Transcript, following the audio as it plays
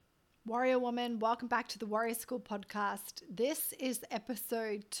Warrior Woman, welcome back to the Warrior School podcast. This is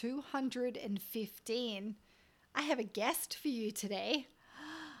episode 215. I have a guest for you today.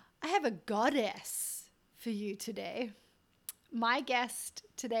 I have a goddess for you today. My guest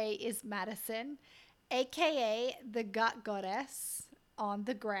today is Madison, aka the Gut Goddess on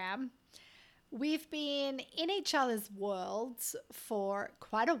the gram. We've been in each other's worlds for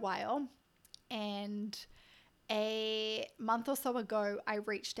quite a while, and a month or so ago, I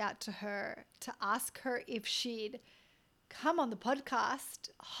reached out to her to ask her if she'd come on the podcast,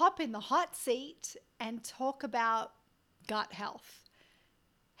 hop in the hot seat, and talk about gut health,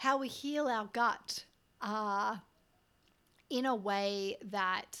 how we heal our gut in a way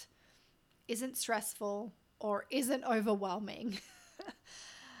that isn't stressful or isn't overwhelming.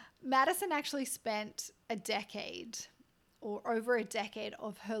 Madison actually spent a decade or over a decade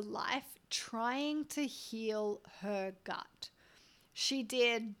of her life trying to heal her gut. She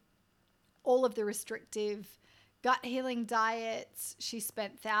did all of the restrictive gut healing diets. She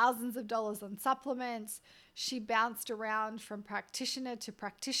spent thousands of dollars on supplements. She bounced around from practitioner to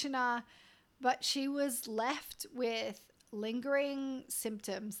practitioner, but she was left with lingering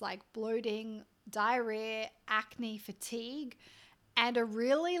symptoms like bloating, diarrhea, acne, fatigue, and a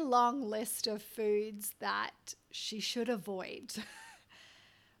really long list of foods that she should avoid.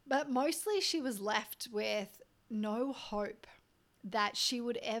 But mostly she was left with no hope that she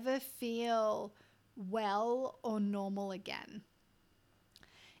would ever feel well or normal again.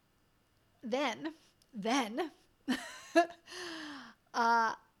 Then,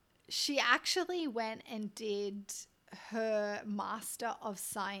 she actually went and did her Master of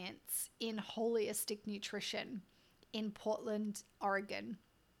Science in Holistic Nutrition in Portland, Oregon.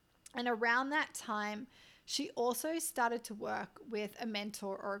 And around that time, she also started to work with a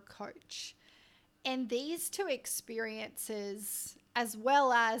mentor or a coach. And these two experiences, as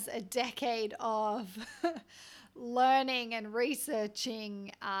well as a decade of learning and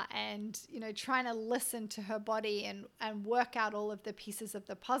researching and trying to listen to her body and work out all of the pieces of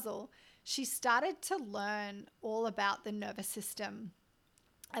the puzzle, she started to learn all about the nervous system,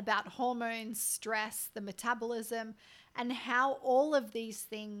 about hormones, stress, the metabolism, and how all of these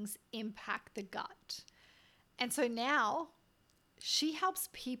things impact the gut. And so now she helps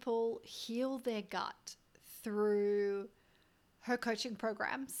people heal their gut through her coaching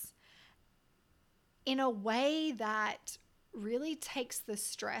programs in a way that really takes the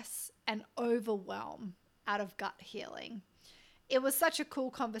stress and overwhelm out of gut healing. It was such a cool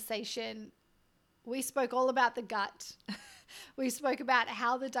conversation. We spoke all about the gut. We spoke about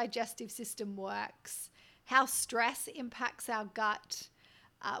how the digestive system works, how stress impacts our gut.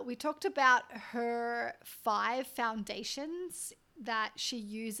 We talked about her 5 foundations that she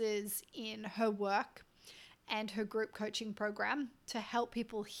uses in her work and her group coaching program to help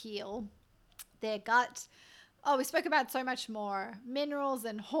people heal their gut. Oh, we spoke about so much more. Minerals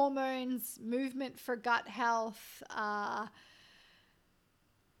and hormones, movement for gut health.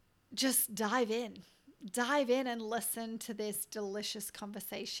 Just dive in and listen to this delicious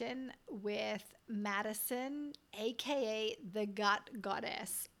conversation with Madison, aka the Gut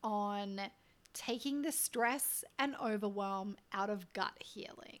Goddess, on taking the stress and overwhelm out of gut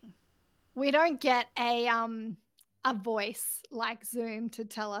healing. We don't get a voice like Zoom to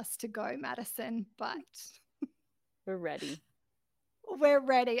tell us to go, Madison, but we're ready. We're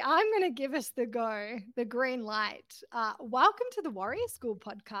ready. I'm going to give us the green light. Welcome to the Warrior School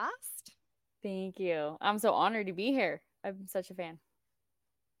podcast. Thank you. I'm so honored to be here. I'm such a fan.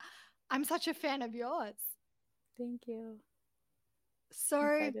 I'm such a fan of yours. Thank you.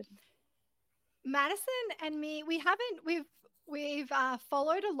 So, Madison and me, we've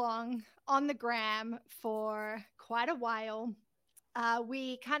followed along on the gram for quite a while.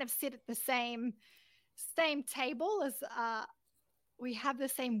 We kind of sit at the same table as we have the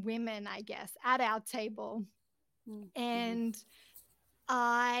same women, I guess, at our table. Mm-hmm. And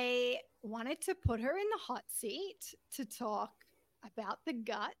I wanted to put her in the hot seat to talk about the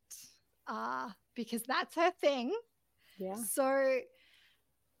gut because that's her thing. Yeah. So,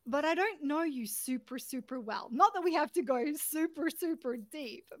 but I don't know you super, super well. Not that we have to go super, super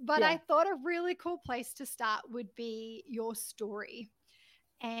deep, but I thought a really cool place to start would be your story.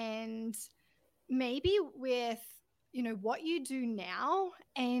 And maybe with, what you do now,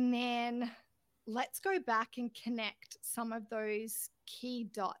 and then let's go back and connect some of those key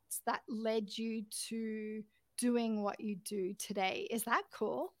dots that led you to doing what you do today. Is that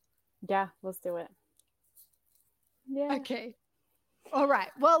cool? Yeah, let's do it. Yeah. Okay. All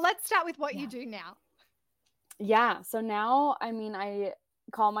right. Well, let's start with what you do now. Yeah. So now, I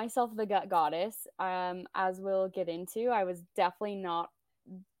call myself the Gut Goddess. As we'll get into, I was definitely not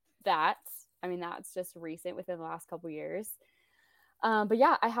that. I mean, that's just recent within the last couple years. But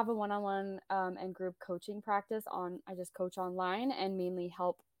yeah, I have a one-on-one and group coaching practice on. I just coach online and mainly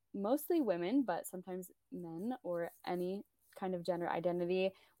help mostly women, but sometimes men or any kind of gender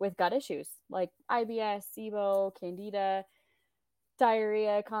identity with gut issues like IBS, SIBO, Candida,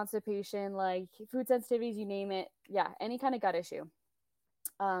 diarrhea, constipation, like food sensitivities, you name it. Yeah, any kind of gut issue.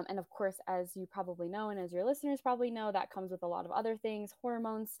 And of course, as you probably know, and as your listeners probably know, that comes with a lot of other things,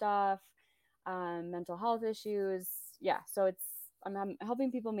 hormone stuff, mental health issues. Yeah, so I'm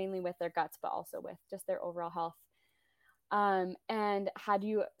helping people mainly with their guts, but also with just their overall health. And had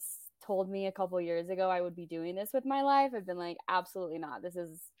you told me a couple years ago I would be doing this with my life, I'd been like, absolutely not.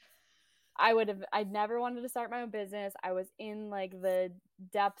 I'd never wanted to start my own business. I was in like the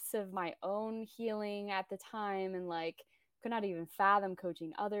depths of my own healing at the time and like could not even fathom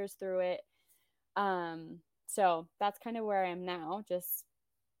coaching others through it. So that's kind of where I am now. Just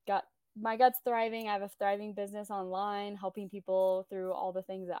got my gut's thriving. I have a thriving business online, helping people through all the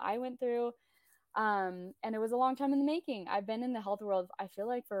things that I went through. And it was a long time in the making. I've been in the health world, I feel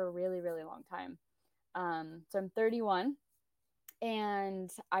like, for a really, really long time. So I'm 31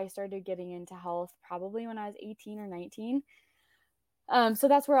 and I started getting into health probably when I was 18 or 19. So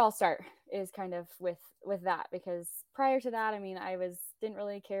that's where I'll start, is kind of with that, because prior to that, I mean, didn't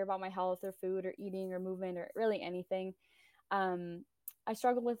really care about my health or food or eating or movement or really anything. Um, I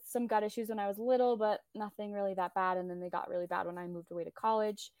struggled with some gut issues when I was little, but nothing really that bad. And then they got really bad when I moved away to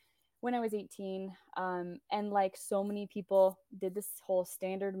college when I was 18. And like so many people, did this whole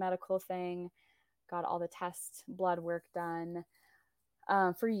standard medical thing, got all the test blood work done,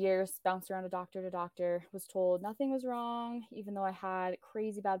 for years, bounced around a doctor to doctor, was told nothing was wrong, even though I had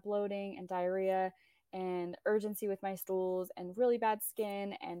crazy bad bloating and diarrhea and urgency with my stools and really bad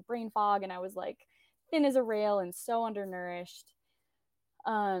skin and brain fog. And I was like thin as a rail and so undernourished.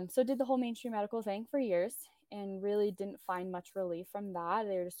 So did the whole mainstream medical thing for years and really didn't find much relief from that.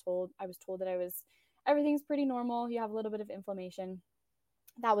 I was told that everything's pretty normal. You have a little bit of inflammation.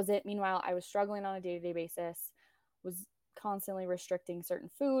 That was it. Meanwhile, I was struggling on a day-to-day basis, was constantly restricting certain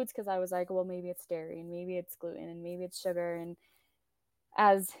foods because I was like, well, maybe it's dairy and maybe it's gluten and maybe it's sugar. And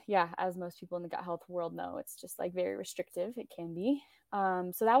as most people in the gut health world know, it's just like very restrictive. It can be.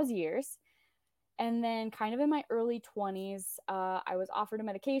 So that was years. And then, kind of in my early 20s, I was offered a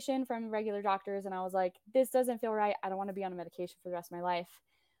medication from regular doctors, and I was like, this doesn't feel right. I don't want to be on a medication for the rest of my life.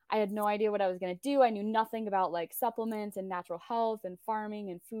 I had no idea what I was going to do. I knew nothing about like supplements and natural health and farming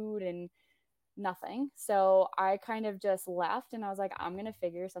and food and nothing. So I kind of just left and I was like, I'm going to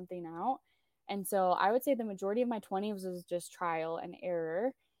figure something out. And so I would say the majority of my 20s was just trial and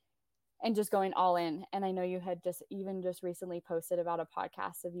error and just going all in. And I know you had just recently posted about a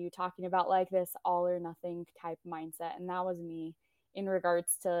podcast of you talking about like this all or nothing type mindset. And that was me in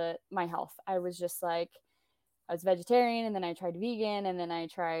regards to my health. I was just like, I was vegetarian and then I tried vegan and then I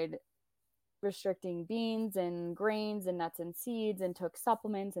tried restricting beans and grains and nuts and seeds and took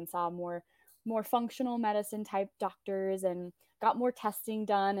supplements and saw more functional medicine type doctors and got more testing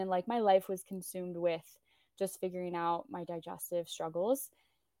done. And like my life was consumed with just figuring out my digestive struggles.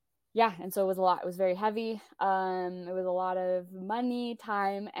 Yeah, and so it was a lot. It was very heavy. It was a lot of money,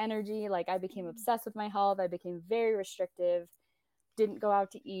 time, energy. Like I became obsessed with my health. I became very restrictive. Didn't go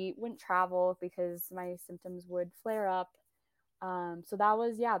out to eat. Wouldn't travel because my symptoms would flare up. So that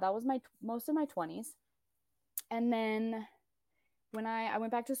was my most of my 20s. And then when I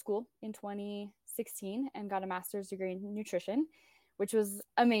went back to school in 2016 and got a master's degree in nutrition, which was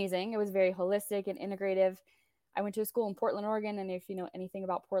amazing. It was very holistic and integrative. I went to a school in Portland, Oregon, and if you know anything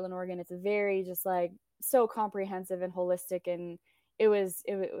about Portland, Oregon, it's very just like so comprehensive and holistic, and it was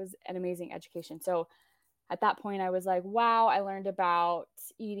an amazing education. So at that point, I was like, wow, I learned about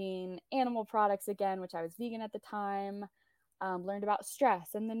eating animal products again, which I was vegan at the time. Learned about stress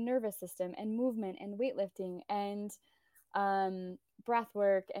and the nervous system and movement and weightlifting and breath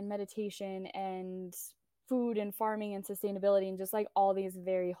work and meditation and food and farming and sustainability and just like all these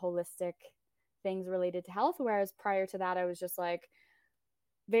very holistic things related to health. Whereas prior to that, I was just like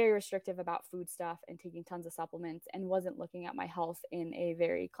very restrictive about food stuff and taking tons of supplements and wasn't looking at my health in a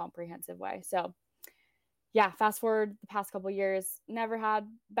very comprehensive way. So yeah, fast forward the past couple years, never had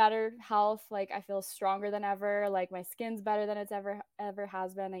better health. Like I feel stronger than ever. Like my skin's better than it's ever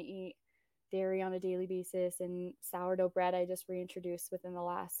has been. I eat dairy on a daily basis and sourdough bread I just reintroduced within the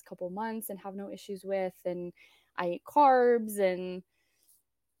last couple months and have no issues with. And I eat carbs and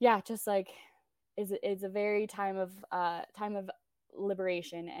yeah, just like is a very time of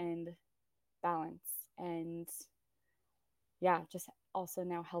liberation and balance. And yeah, just also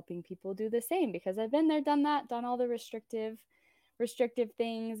now helping people do the same because I've been there, done that, done all the restrictive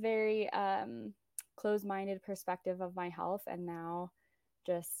things, very closed-minded perspective of my health. And now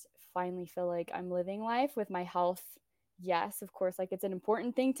just finally feel like I'm living life with my health. Yes, of course, like it's an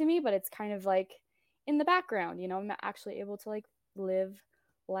important thing to me, but it's kind of like in the background, you know, I'm actually able to like live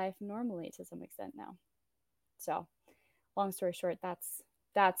life normally to some extent now. So long story short, that's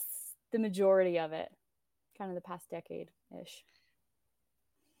the majority of it, kind of the past decade ish.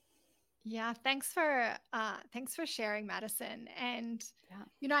 Yeah, thanks for sharing, Madison. And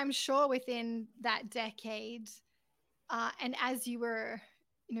Yeah. I'm sure within that decade, and as you were,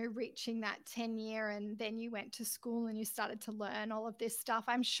 reaching that 10 year, and then you went to school and you started to learn all of this stuff,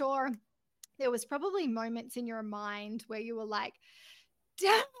 I'm sure there was probably moments in your mind where you were like,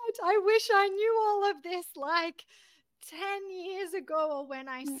 damn it, I wish I knew all of this like 10 years ago or when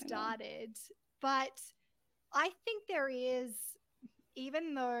I I know. started. But I think there is,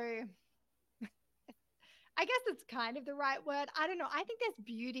 even though I guess it's kind of the right word, I don't know. I think there's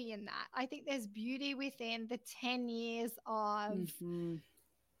beauty in that. I think there's beauty within the 10 years of Mm-hmm.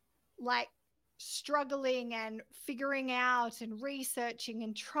 like struggling and figuring out and researching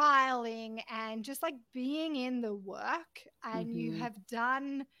and trialing and just like being in the work. And you Mm-hmm. have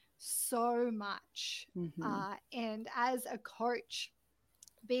done so much. Mm-hmm. And as a coach,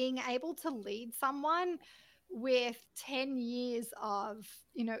 being able to lead someone with 10 years of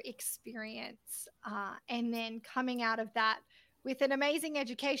experience, and then coming out of that with an amazing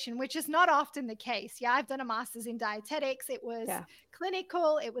education, which is not often the case. Yeah, I've done a master's in dietetics. It was Yeah.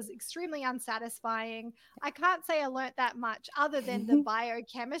 clinical, it was extremely unsatisfying. I can't say I learned that much other than the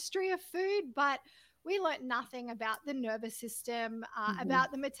biochemistry of food, but we learned nothing about the nervous system, Mm-hmm.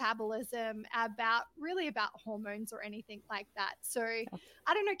 about the metabolism, about hormones or anything like that. So Yep.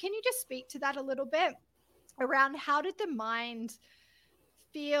 I don't know. Can you just speak to that a little bit around how did the mind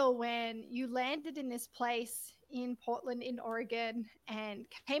feel when you landed in this place in Portland, in Oregon, and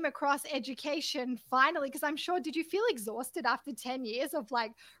came across education finally? Because I'm sure, did you feel exhausted after 10 years of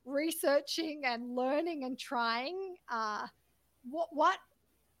like researching and learning and trying? What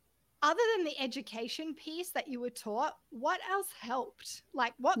other than the education piece that you were taught, what else helped?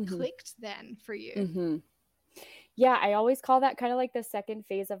 Like, what Mm-hmm. clicked then for you? Mm-hmm. Yeah, I always call that kind of like the second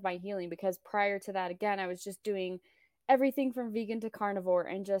phase of my healing, because prior to that, again, I was just doing everything from vegan to carnivore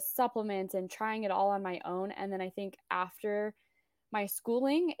and just supplements and trying it all on my own. And then I think after my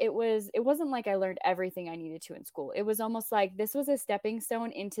schooling, it wasn't like I learned everything I needed to in school. It was almost like this was a stepping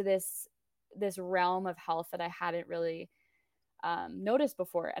stone into this realm of health that I hadn't really noticed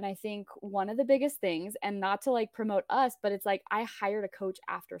before. And I think one of the biggest things, and not to like promote us, but it's like I hired a coach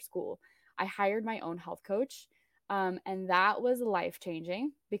after school. I hired my own health coach. And that was life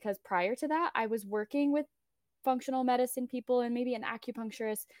changing, because prior to that, I was working with functional medicine people and maybe an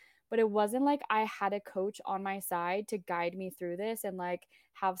acupuncturist, but it wasn't like I had a coach on my side to guide me through this and like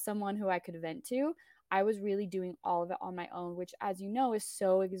have someone who I could vent to. I was really doing all of it on my own, which, as you know, is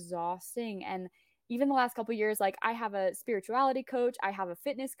so exhausting. And even the last couple years, like I have a spirituality coach, I have a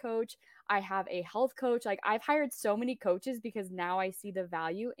fitness coach, I have a health coach. Like I've hired so many coaches because now I see the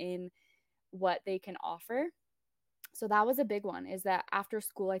value in what they can offer. So that was a big one, is that after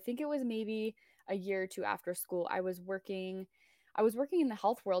school, I think it was maybe a year or two after school, I was working in the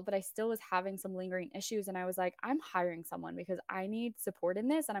health world, but I still was having some lingering issues, and I was like, I'm hiring someone because I need support in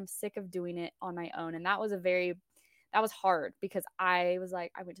this and I'm sick of doing it on my own. And that was hard, because I was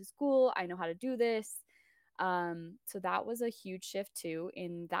like, I went to school, I know how to do this. So that was a huge shift too,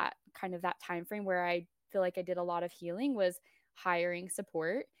 in that kind of that time frame where I feel like I did a lot of healing, was hiring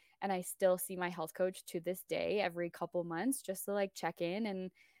support. And I still see my health coach to this day every couple months, just to like check in and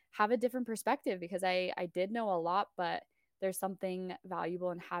have a different perspective, because I did know a lot, but there's something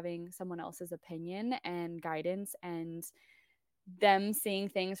valuable in having someone else's opinion and guidance, and them seeing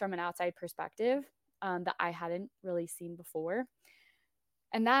things from an outside perspective, that I hadn't really seen before.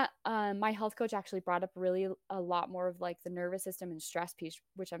 And that my health coach actually brought up really a lot more of like the nervous system and stress piece,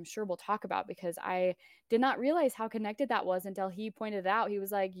 which I'm sure we'll talk about, because I did not realize how connected that was until he pointed it out. He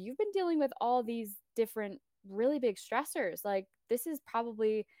was like, you've been dealing with all these different really big stressors, like this is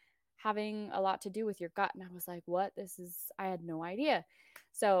probably having a lot to do with your gut. And I was like, what? I had no idea.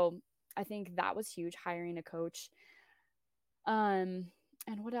 So I think that was huge, hiring a coach. And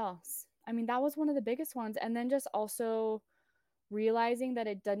what else? I mean, that was one of the biggest ones. And then just also realizing that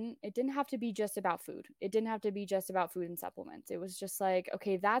it didn't have to be just about food. It didn't have to be just about food and supplements. It was just like,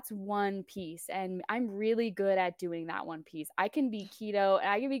 okay, that's one piece, and I'm really good at doing that one piece. I can be keto and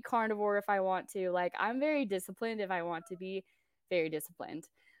I can be carnivore if I want to. Like I'm very disciplined if I want to be very disciplined.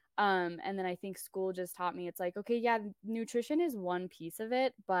 And then I think school just taught me, it's like, okay, yeah, nutrition is one piece of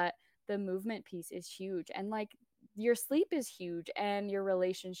it, but the movement piece is huge. And like your sleep is huge, and your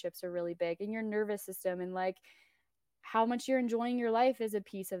relationships are really big, and your nervous system, and like how much you're enjoying your life is a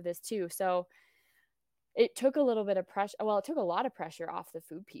piece of this too. So it took a little bit of pressure. Well, it took a lot of pressure off the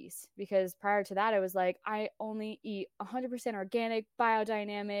food piece, because prior to that, I was like, I only eat 100% organic,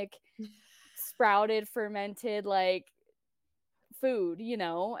 biodynamic, sprouted, fermented, like food,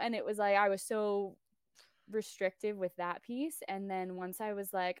 and it was like, I was so restrictive with that piece. And then once I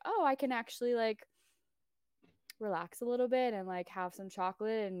was like, oh, I can actually like relax a little bit and like have some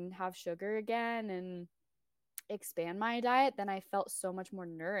chocolate and have sugar again and expand my diet, then I felt so much more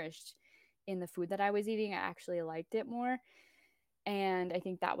nourished in the food that I was eating. I actually liked it more. And I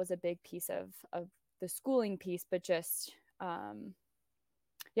think that was a big piece of the schooling piece, but just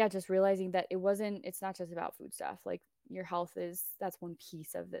yeah, just realizing that it's not just about food stuff. Like your health that's one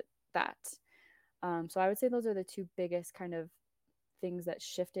piece of that. So I would say those are the two biggest kind of things that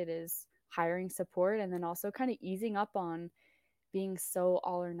shifted, is hiring support, and then also kind of easing up on being so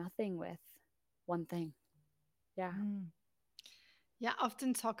all or nothing with one thing. Yeah. Yeah, I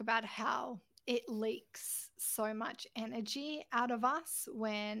often talk about how it leaks so much energy out of us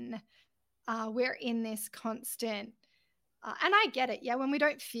when we're in this constant. And I get it. Yeah, when we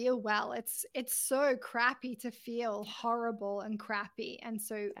don't feel well, it's so crappy to feel horrible and crappy. And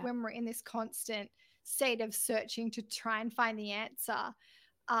so Yeah. when we're in this constant state of searching to try and find the answer,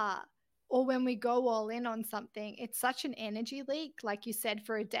 uh, or when we go all in on something, it's such an energy leak. Like you said,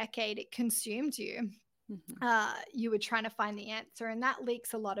 for a decade, it consumed you. Mm-hmm. You were trying to find the answer, and that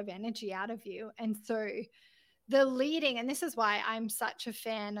leaks a lot of energy out of you. And so the leading, and this is why I'm such a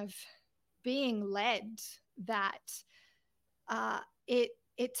fan of being led, that uh, it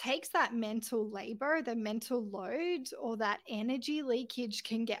takes that mental labor, the mental load, or that energy leakage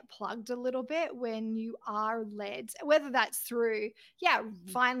can get plugged a little bit when you are led, whether that's through,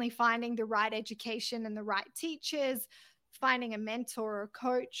 Mm-hmm. finally finding the right education and the right teachers, finding a mentor or a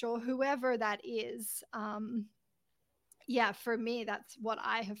coach or whoever that is. Yeah, for me, that's what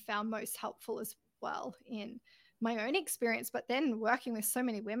I have found most helpful as well in my own experience. But then working with so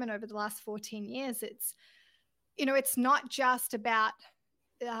many women over the last 14 years, it's not just about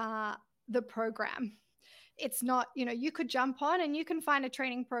uh, the program. It's not, you could jump on and you can find a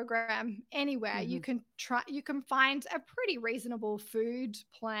training program anywhere. Mm-hmm. You can find a pretty reasonable food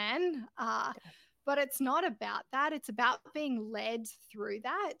plan. Yeah. But it's not about that. It's about being led through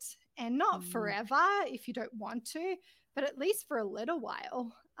that, and not Mm-hmm. forever if you don't want to, but at least for a little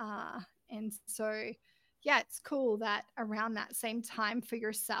while. And so, yeah, it's cool that around that same time for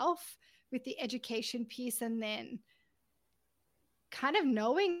yourself with the education piece, and then kind of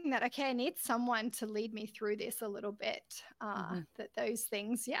knowing that, okay, I need someone to lead me through this a little bit. Mm-hmm. That those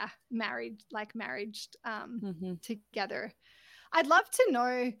things, yeah, marriage Mm-hmm. together. I'd love to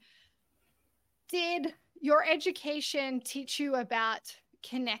know, did your education teach you about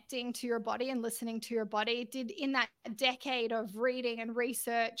connecting to your body and listening to your body? Did, in that decade of reading and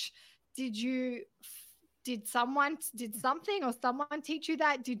research, did you did something or someone teach you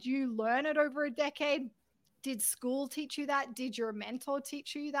that? Did you learn it over a decade? Did school teach you that? Did your mentor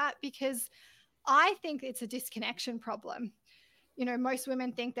teach you that? Because I think it's a disconnection problem. Most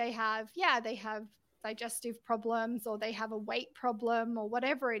women think they have digestive problems, or they have a weight problem, or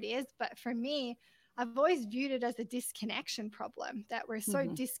whatever it is. But for me, I've always viewed it as a disconnection problem, that we're so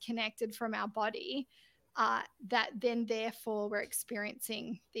Mm-hmm. disconnected from our body, that then therefore we're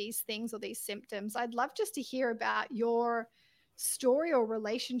experiencing these things or these symptoms. I'd love just to hear about your story or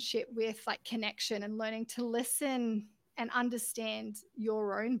relationship with like connection and learning to listen and understand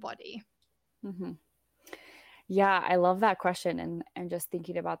your own body. Mm-hmm. Yeah, I love that question, and just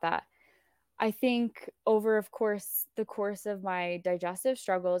thinking about that. I think over, of course, the course of my digestive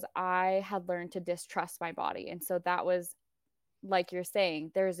struggles, I had learned to distrust my body. And so that was, like you're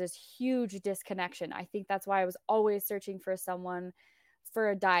saying, there's this huge disconnection. I think that's why I was always searching for someone, for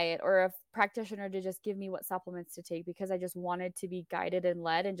a diet or a practitioner to just give me what supplements to take, because I just wanted to be guided and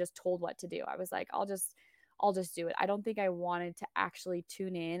led and just told what to do. I was like, I'll just do it. I don't think I wanted to actually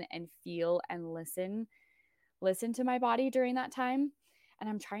tune in and feel and listen to my body during that time. And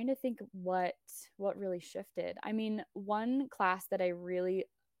I'm trying to think what really shifted. I mean, one class that I really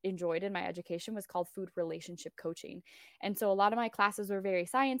enjoyed in my education was called food relationship coaching. And so a lot of my classes were very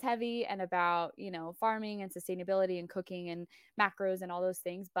science heavy and about, farming and sustainability and cooking and macros and all those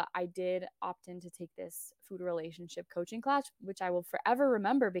things, but I did opt in to take this food relationship coaching class, which I will forever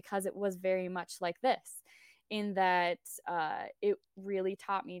remember, because it was very much like this, in that it really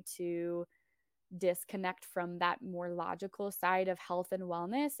taught me to disconnect from that more logical side of health and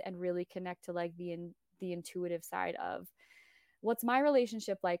wellness, and really connect to like the intuitive side of what's my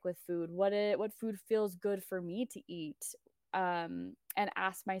relationship like with food? What food feels good for me to eat? And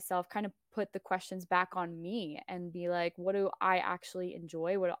ask myself, kind of put the questions back on me and be like, what do I actually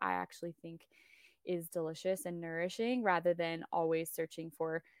enjoy? What do I actually think is delicious and nourishing, rather than always searching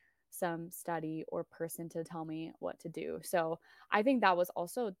for some study or person to tell me what to do. So I think that was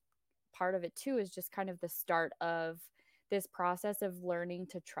also part of it too, is just kind of the start of this process of learning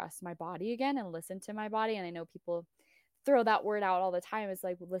to trust my body again and listen to my body. And I know people throw that word out all the time, is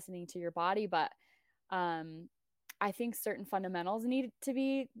like listening to your body, but um I think certain fundamentals need to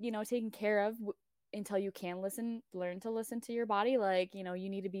be, taken care of until you can learn to listen to your body. Like, you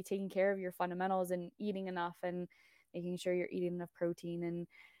need to be taking care of your fundamentals and eating enough and making sure you're eating enough protein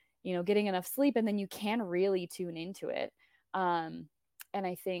and, getting enough sleep. And then you can really tune into it. And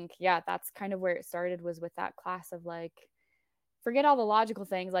I think, yeah, that's kind of where it started, was with that class of like, forget all the logical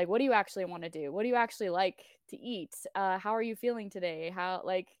things. Like, what do you actually want to do? What do you actually like to eat? How are you feeling today? How,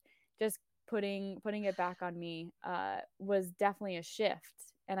 like, just putting it back on me was definitely a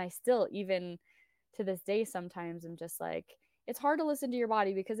shift. And I still, even to this day, sometimes I'm just like, it's hard to listen to your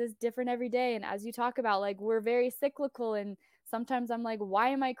body because it's different every day. And as you talk about, like, we're very cyclical. And sometimes I'm like, why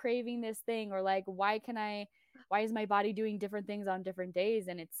am I craving this thing? Or like, why is my body doing different things on different days?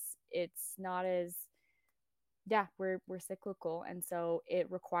 And it's not as, yeah, we're cyclical. And so it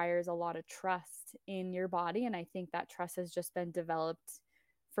requires a lot of trust in your body. And I think that trust has just been developed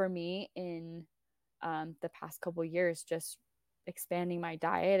for me in the past couple years, just expanding my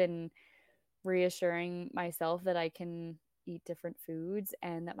diet and reassuring myself that I can eat different foods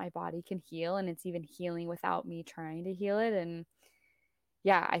and that my body can heal, and it's even healing without me trying to heal it. And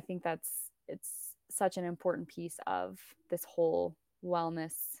yeah, I think it's such an important piece of this whole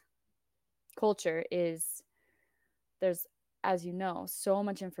wellness culture. Is there's, as you know, so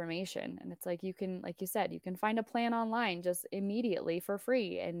much information, and it's like, you can, like you said, you can find a plan online just immediately for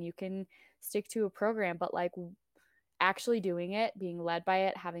free, and you can stick to a program, but like actually doing it, being led by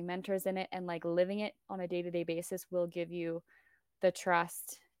it, having mentors in it, and like living it on a day-to-day basis will give you the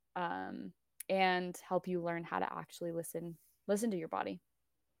trust, and help you learn how to actually listen to your body.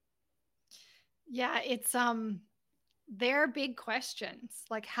 Yeah, it's they're big questions.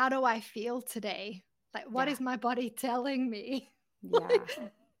 Like, how do I feel today? Like, what Yeah. is my body telling me? Yeah. Like,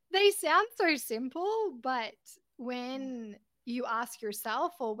 they sound so simple, but when you ask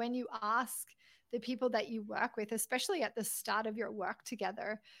yourself, or when you ask the people that you work with, especially at the start of your work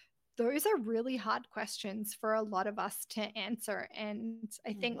together, those are really hard questions for a lot of us to answer. And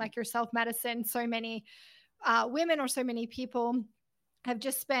I think, Mm-hmm. like yourself, Madison, so many women, or so many people have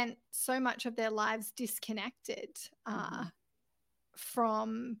just spent so much of their lives disconnected Mm-hmm.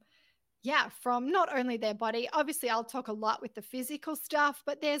 from, yeah, from not only their body. Obviously, I'll talk a lot with the physical stuff,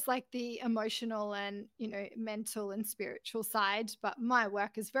 but there's like the emotional and, mental and spiritual side. But my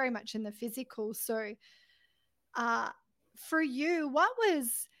work is very much in the physical. So uh for you, what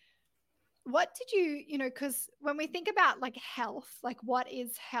did because when we think about like health, like what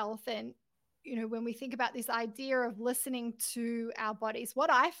is health, and when we think about this idea of listening to our bodies, what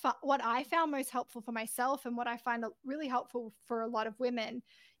I found most helpful for myself, and what I find really helpful for a lot of women,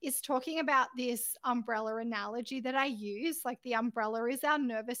 is talking about this umbrella analogy that I use. Like, the umbrella is our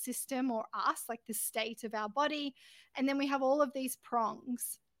nervous system, or us, like the state of our body, and then we have all of these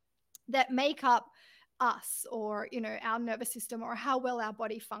prongs that make up us, or our nervous system, or how well our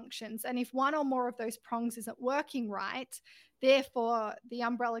body functions. And if one or more of those prongs isn't working right, therefore the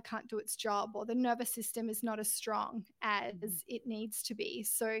umbrella can't do its job, or the nervous system is not as strong Mm-hmm. as it needs to be.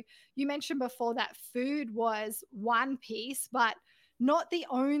 So you mentioned before that food was one piece, but not the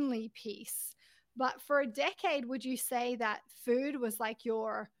only piece. But for a decade, would you say that food was like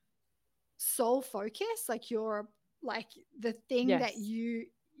your sole focus, like your, like the thing that Yes. you,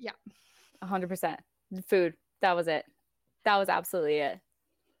 yeah. 100%. Food. That was it. That was absolutely it.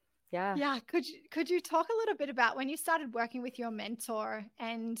 Yeah. Yeah, could you talk a little bit about when you started working with your mentor,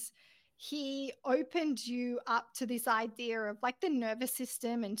 and he opened you up to this idea of like the nervous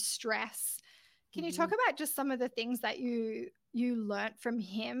system and stress? Can you Mm-hmm. talk about just some of the things that you learned from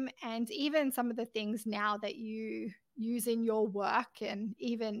him, and even some of the things now that you use in your work and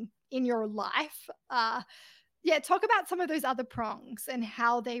even in your life? Yeah, talk about some of those other prongs and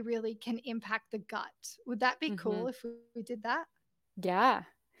how they really can impact the gut. Would that be Mm-hmm. cool if we did that? Yeah.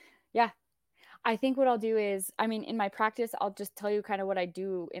 Yeah. I think what I'll do is, I mean, in my practice, I'll just tell you kind of what I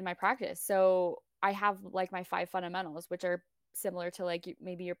do in my practice. So I have like my 5 fundamentals, which are similar to like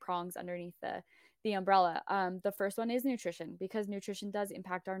maybe your prongs underneath the umbrella. The first one is nutrition, because nutrition does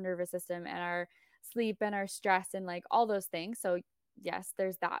impact our nervous system and our sleep and our stress and like all those things. So yes,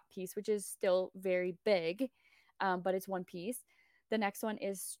 there's that piece, which is still very big. but it's one piece. The next one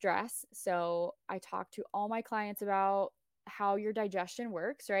is stress. So I talk to all my clients about how your digestion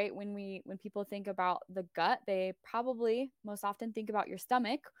works, right? When people think about the gut, they probably most often think about your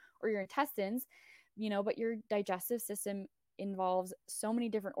stomach or your intestines, but your digestive system involves so many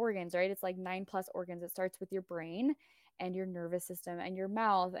different organs, right? It's like 9+ organs. It starts with your brain and your nervous system and your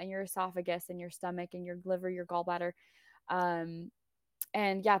mouth and your esophagus and your stomach and your liver, your gallbladder. Um,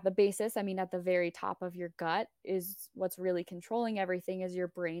 and yeah, the basis, I mean, at the very top of your gut is what's really controlling everything is your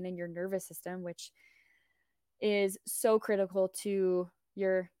brain and your nervous system, which is so critical to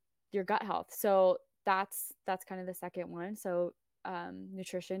your gut health. So that's kind of the second one. So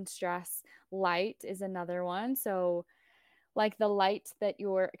nutrition, stress, light is another one. So like the light that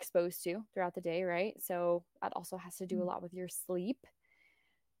you're exposed to throughout the day, right? So that also has to do a lot with your sleep.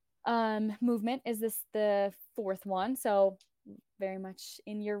 Movement is the fourth one. So very much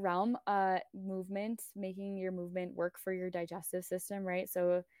in your realm. Movement, making your movement work for your digestive system, right?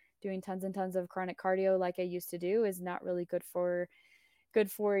 So doing tons and tons of chronic cardio like I used to do is not really good for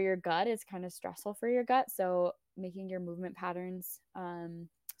your gut. It's kind of stressful for your gut. So making your movement patterns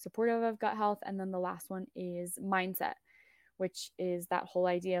supportive of gut health. And then the last one is mindset, which is that whole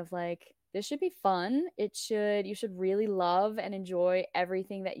idea of like, this should be fun. You should really love and enjoy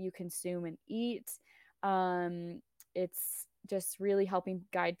everything that you consume and eat. It's just really helping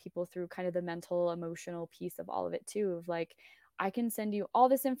guide people through kind of the mental, emotional piece of all of it too, of like, I can send you all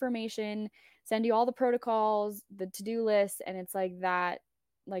this information, send you all the protocols, the to-do list. And it's like that,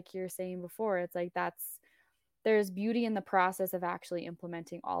 like you're saying before, it's like there's beauty in the process of actually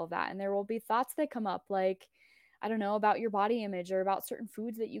implementing all of that. And there will be thoughts that come up like, I don't know, about your body image or about certain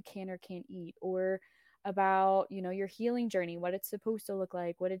foods that you can or can't eat, or about, your healing journey, what it's supposed to look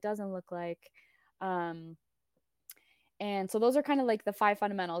like, what it doesn't look like. And so those are kind of like the 5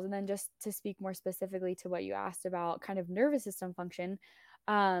 fundamentals. And then just to speak more specifically to what you asked about kind of nervous system function,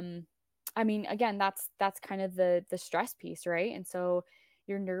 I mean, again, that's kind of the stress piece, right? And so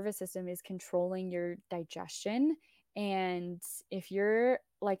your nervous system is controlling your digestion. And if you're,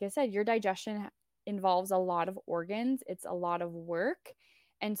 like I said, your digestion involves a lot of organs, it's a lot of work.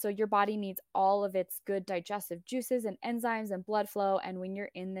 And so your body needs all of its good digestive juices and enzymes and blood flow. And when you're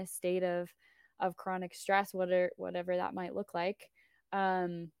in this state of chronic stress, whatever that might look like,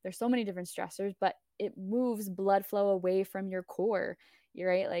 there's so many different stressors, but it moves blood flow away from your core. You're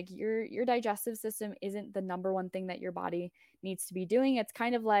right. Like your digestive system isn't the number one thing that your body needs to be doing. It's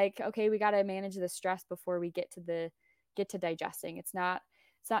kind of like, okay, we got to manage the stress before we get to digesting. It's not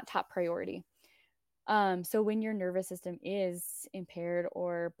top priority. So when your nervous system is impaired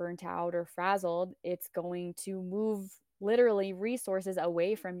or burnt out or frazzled, it's going to move literally resources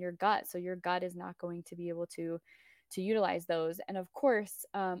away from your gut. So your gut is not going to be able to utilize those. And of course,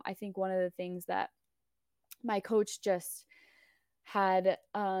 I think one of the things that my coach just had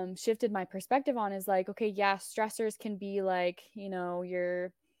shifted my perspective on is like, okay, yeah, stressors can be like,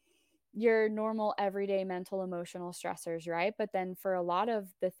 your normal everyday mental emotional stressors, right? But then for a lot of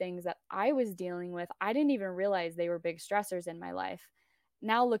the things that I was dealing with, I didn't even realize they were big stressors in my life.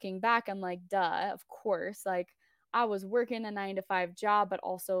 Now looking back, I'm like, duh, of course. Like I was working a 9 to 5 job, but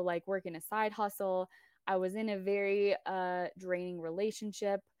also like working a side hustle. I was in a very draining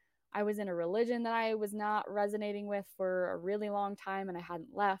relationship. I was in a religion that I was not resonating with for a really long time and I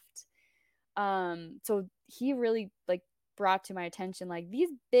hadn't left. So he really like brought to my attention like these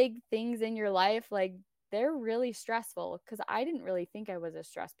big things in your life, like they're really stressful, because I didn't really think I was a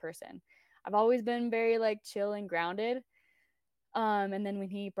stressed person. I've always been very like chill and grounded. And then when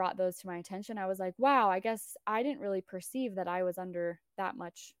he brought those to my attention, I was like, wow, I guess I didn't really perceive that I was under that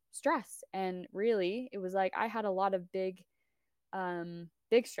much stress. And really it was like I had a lot of big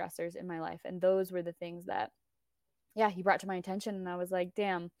stressors in my life, and those were the things that he brought to my attention. And I was like,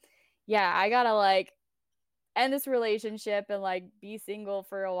 damn, yeah, I gotta like end this relationship and like be single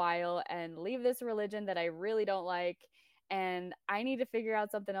for a while and leave this religion that I really don't like. And I need to figure out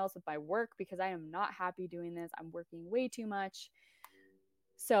something else with my work because I am not happy doing this. I'm working way too much.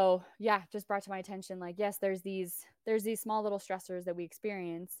 So yeah, just brought to my attention like, yes, there's these small little stressors that we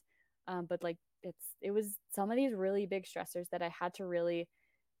experience, but like it was some of these really big stressors that I had to really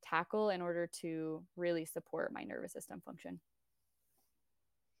tackle in order to really support my nervous system function.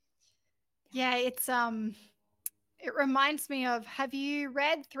 Yeah, it reminds me of, have you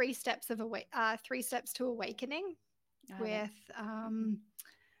read Three Steps to Awakening I haven't.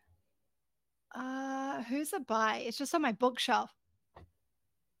 with who's it by? It's just on my bookshelf.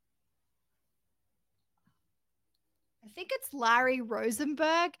 I think it's Larry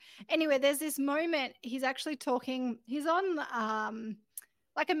Rosenberg. Anyway, there's this moment he's actually talking, he's on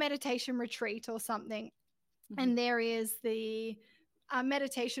like a meditation retreat or something. Mhm. And there is the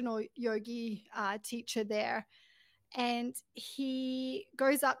meditation or yogi teacher there, and he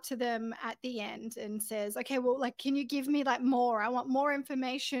goes up to them at the end and says, okay, well, like, can you give me like more? I want more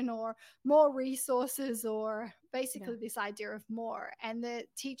information or more resources, or Yeah. basically this idea of more. And the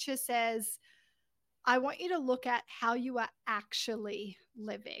teacher says, I want you to look at how you are actually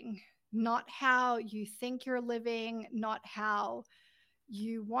living, not how you think you're living, not how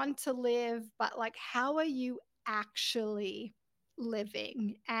you want to live, but like, how are you actually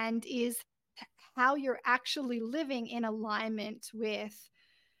living? And is how you're actually living in alignment with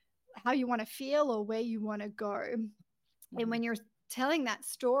how you want to feel or where you want to go? And Mhm. when you're telling that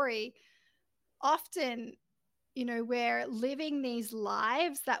story, often, we're living these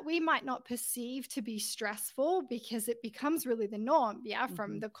lives that we might not perceive to be stressful because it becomes really the norm, yeah,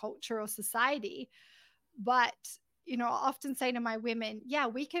 from Mhm. the culture or society. But, I often say to my women, yeah,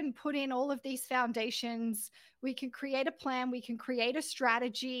 we can put in all of these foundations. We can create a plan. We can create a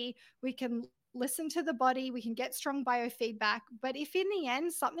strategy. We can listen to the body. We can get strong biofeedback. But if in the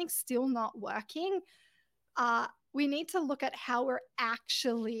end something's still not working, we need to look at how we're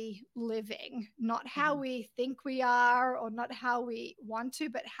actually living, not how Mhm. we think we are or not how we want to,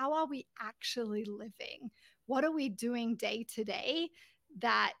 but how are we actually living? What are we doing day to day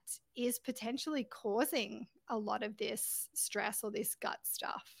that is potentially causing a lot of this stress or this gut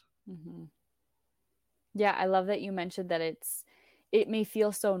stuff? Mhm. Yeah, I love that you mentioned that it may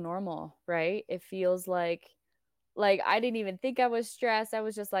feel so normal, right? It feels like I didn't even think I was stressed. I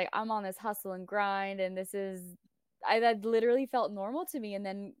was just like, I'm on this hustle and grind, and this is that literally felt normal to me. And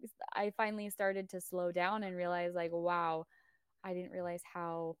then I finally started to slow down and realize, like, wow, I didn't realize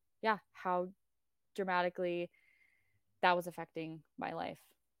how dramatically that was affecting my life.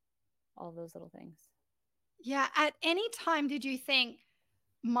 All those little things. Yeah. At any time, did you think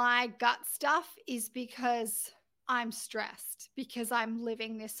my gut stuff is because I'm stressed, because I'm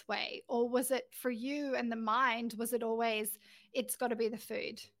living this way? Or was it for you and the mind, was it always, it's got to be the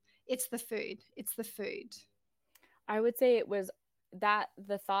food? It's the food. It's the food. I would say it was that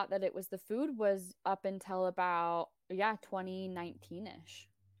the thought that it was the food was up until about, yeah, 2019ish.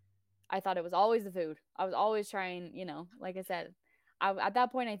 I thought it was always the food. I was always trying, like I said, at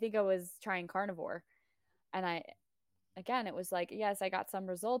that point, I think I was trying carnivore. And again, it was like, yes, I got some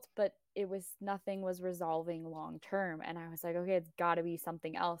results, but nothing was resolving long term. And I was like, okay, it's got to be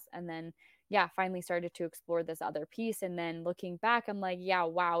something else. And then, yeah, finally started to explore this other piece. And then looking back, I'm like, yeah,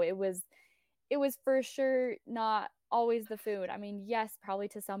 wow, it was for sure not always the food. I mean, yes, probably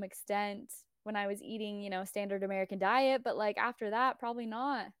to some extent when I was eating, standard American diet, but like after that, probably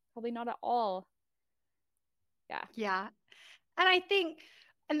not. Probably not at all. Yeah. Yeah. And I think,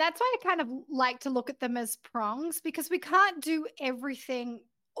 and that's why I kind of like to look at them as prongs, because we can't do everything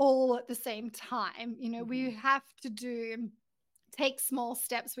all at the same time. We Mhm. have to take small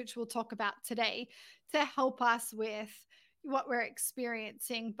steps, which we'll talk about today, to help us with what we're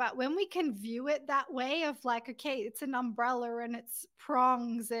experiencing. But when we can view it that way, of like, okay, it's an umbrella and it's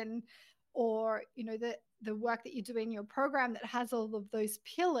prongs, and or the work that you do in your program that has all of those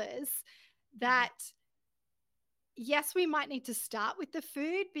pillars, Mhm. that yes, we might need to start with the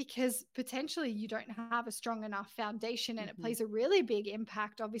food because potentially you don't have a strong enough foundation, and it Mhm. plays a really big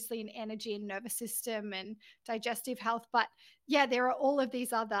impact, obviously, in energy and nervous system and digestive health. But yeah, there are all of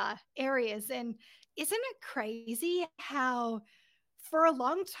these other areas. And isn't it crazy how, for a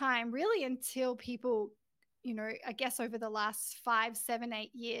long time, really until people, I guess over the last 5, 7,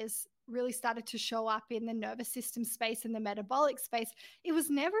 8 years, really started to show up in the nervous system space and the metabolic space, it was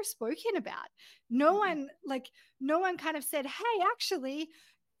never spoken about. No Mhm. one, no one kind of said, hey, actually,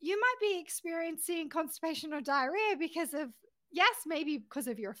 you might be experiencing constipation or diarrhea because of, yes, maybe because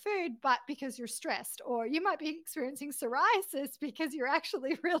of your food, but because you're stressed. Or you might be experiencing psoriasis because you're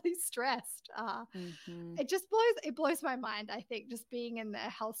actually really stressed. Mhm. It blows my mind, I think, just being in the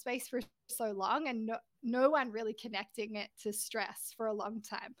health space for so long, and no one really connecting it to stress for a long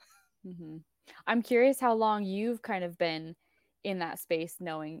time. Mhm. I'm curious how long you've kind of been in that space,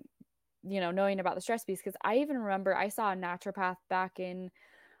 knowing about the stress piece, because I even remember I saw a naturopath back in,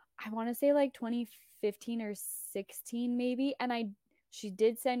 I want to say like 2015 or 16 maybe, and she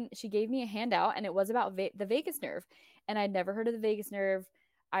gave me a handout, and it was about the vagus nerve, and I'd never heard of the vagus nerve.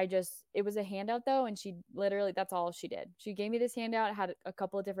 It was a handout though, and she literally, that's all she did. She gave me this handout. It had a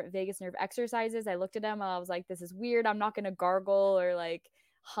couple of different vagus nerve exercises. I looked at them and I was like, this is weird. I'm not going to gargle or like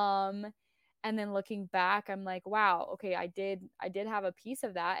hum. And then looking back, I'm like, wow, okay, I did have a piece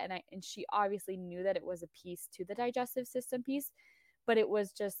of that, and she obviously knew that it was a piece to the digestive system piece, but it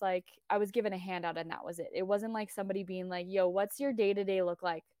was just like I was given a handout and that was it. It wasn't like somebody being like, yo, what's your day-to-day look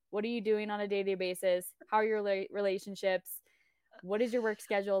like? What are you doing on a day-to-day basis? How are your relationships? What is your work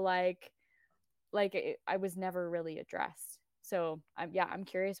schedule like? I was never really addressed. So I'm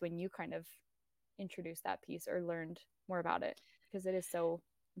curious when you kind of introduced that piece or learned more about it, because it is so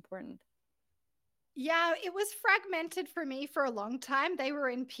important. Yeah, it was fragmented for me for a long time. They were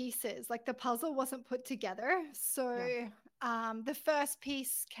in pieces, like the puzzle wasn't put together. Yeah. So the first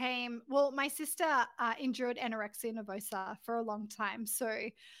piece came, well, my sister endured anorexia nervosa for a long time. So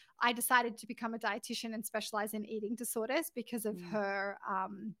I decided to become a dietitian and specialize in eating disorders because of Mm. her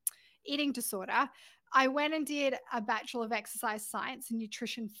eating disorder. I went and did a Bachelor of Exercise Science and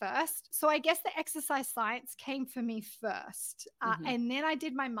Nutrition first. So I guess the exercise science came for me first. Mm-hmm. And then I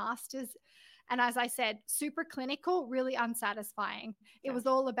did my master's, and as I said, super clinical, really unsatisfying. It Yeah. was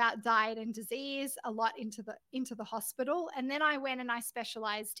all about diet and disease, a lot into the hospital. And then I went and I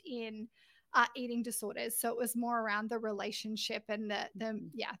specialized in eating disorders. So it was more around the relationship and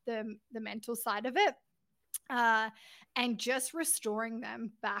the mental side of it. Uh, and just restoring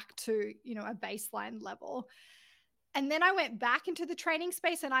them back to, a baseline level. And then I went back into the training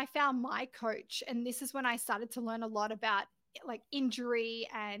space and I found my coach. And this is when I started to learn a lot about like injury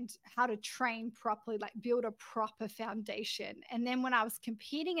and how to train properly, like build a proper foundation. And then when I was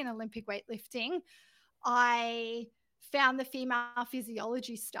competing in Olympic weightlifting, I found the female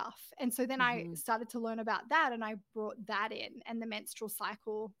physiology stuff. And so then I Mm-hmm. started to learn about that and I brought that in and the menstrual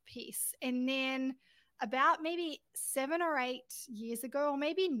cycle piece. And then about maybe 7 or 8 years ago, or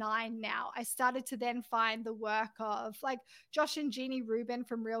maybe 9 now, I started to then find the work of like Josh and Jeannie Rubin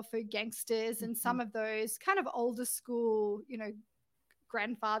from Real Food Gangsters and Mm-hmm. some of those kind of older school,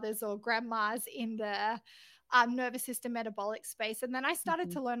 grandfathers or grandmas in the nervous system metabolic space. And then I started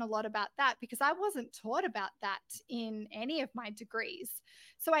Mm-hmm. to learn a lot about that because I wasn't taught about that in any of my degrees.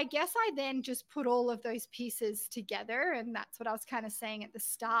 So I guess I then just put all of those pieces together. And that's what I was kind of saying at the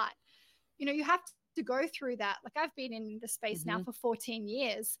start. You have to go through that. Like I've been in the space now Mm-hmm. for 14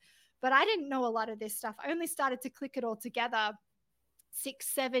 years, but I didn't know a lot of this stuff. I only started to click it all together 6,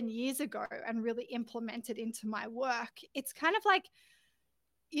 7 years ago and really implement it into my work. It's kind of like,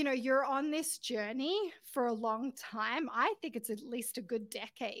 you're on this journey for a long time. I think it's at least a good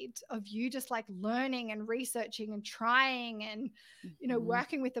decade of you just like learning and researching and trying and, Mm-hmm.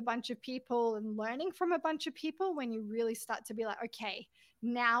 working with a bunch of people and learning from a bunch of people when you really start to be like, okay,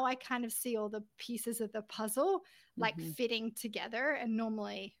 now I kind of see all the pieces of the puzzle like Mm-hmm. fitting together. And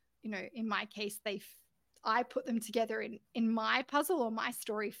normally, in my case, I put them together in my puzzle or my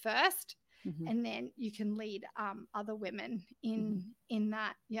story first, Mm-hmm. and then you can lead other women Mm-hmm. in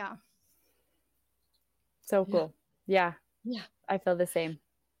that. Yeah. So Yeah. cool. Yeah, Yeah. I feel the same.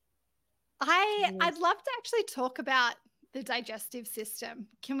 I'd love to actually talk about the digestive system.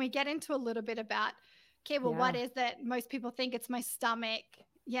 Can we get into a little bit about, okay, well, what Yeah. is that? Most people think it's my stomach,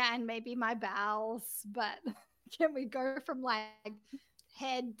 yeah, and maybe my bowels, but can we go from like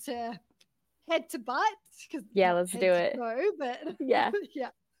head to head to butt? Because Yeah, not let's head do to it. toe, but Yeah.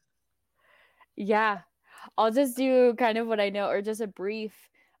 yeah. Yeah. I'll just do kind of what I know, or just a brief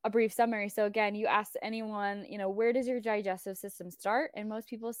summary. So again, you ask anyone, where does your digestive system start? And most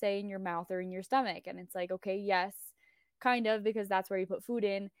people say in your mouth or in your stomach. And it's like, okay, yes, kind of, because that's where you put food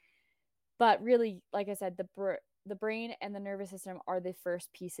in. But really, like I said, the brain and the nervous system are the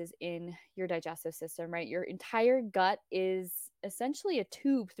first pieces in your digestive system, right? Your entire gut is essentially a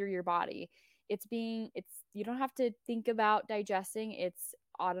tube through your body. It's you don't have to think about digesting. It's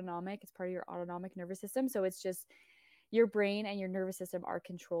autonomic. It's part of your autonomic nervous system. So it's just your brain and your nervous system are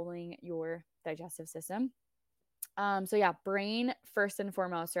controlling your digestive system. So yeah, brain first and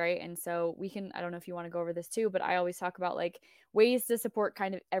foremost, right? And so I don't know if you want to go over this too, but I always talk about like ways to support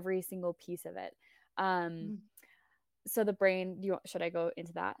kind of every single piece of it. Um, Mm. so the brain, should I go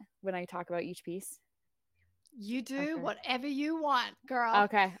into that when I talk about each piece? You do Okay. whatever you want, girl.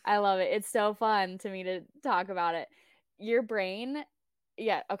 Okay, I love it. It's so fun to me to talk about it. Your brain,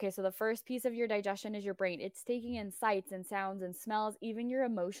 yeah, okay, so the first piece of your digestion is your brain. It's taking in sights and sounds and smells, even your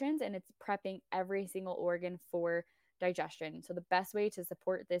emotions, and it's prepping every single organ for digestion. So the best way to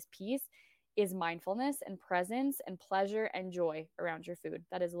support this piece is mindfulness and presence and pleasure and joy around your food.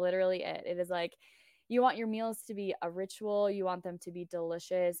 That is literally it. It is like you want your meals to be a ritual, you want them to be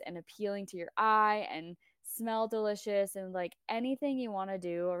delicious and appealing to your eye and smell delicious, and like anything you want to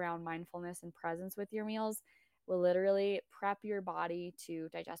do around mindfulness and presence with your meals will literally prep your body to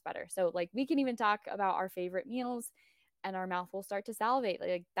digest better. So like we can even talk about our favorite meals and our mouth will start to salivate.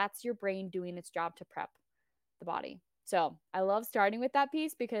 Like that's your brain doing its job to prep the body. So I love starting with that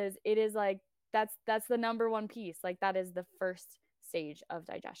piece because it is like that's the number one piece. Like that is the first stage of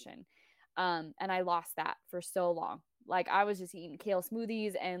digestion. And I lost that for so long. Like I was just eating kale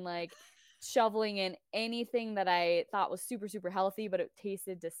smoothies and like shoveling in anything that I thought was super, super healthy, but it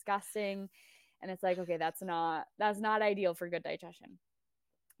tasted disgusting. And it's like, okay, that's not ideal for good digestion.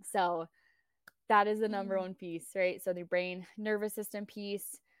 So that is the number Mm. one piece, right? So the brain nervous system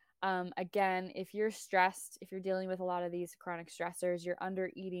piece. Again, if you're stressed, if you're dealing with a lot of these chronic stressors, you're under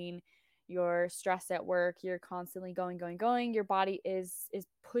eating, you're stressed at work, you're constantly going, your body is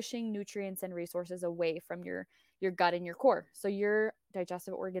pushing nutrients and resources away from your gut and your core. So your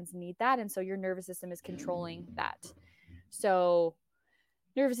digestive organs need that, and so your nervous system is controlling that. So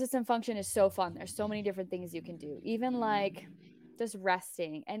nervous system function is so fun. There's so many different things you can do. Even like just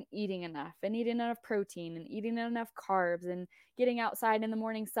resting and eating enough and eating enough protein and eating enough carbs and getting outside in the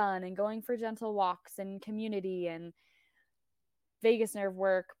morning sun and going for gentle walks and community and vagus nerve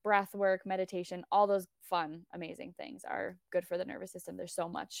work, breath work, meditation, all those fun, amazing things are good for the nervous system. There's so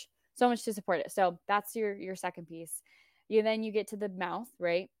much to support it. So that's your second piece. Then you get to the mouth,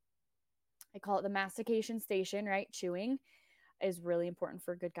 right? I call it the mastication station, right? Chewing is really important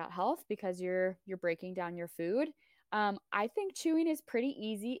for good gut health because you're breaking down your food. I think chewing is pretty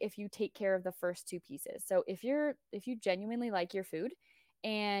easy if you take care of the first two pieces. So if you genuinely like your food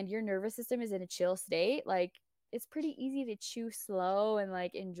and your nervous system is in a chill state, like it's pretty easy to chew slow and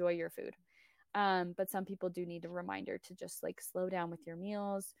like enjoy your food. But some people do need a reminder to just like slow down with your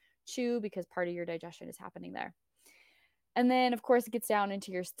meals, chew because part of your digestion is happening there. And then of course it gets down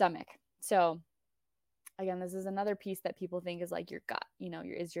into your stomach. So again, this is another piece that people think is like your gut,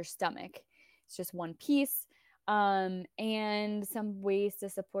 is your stomach. It's just one piece. And some ways to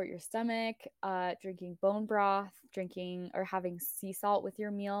support your stomach, drinking bone broth, drinking or having sea salt with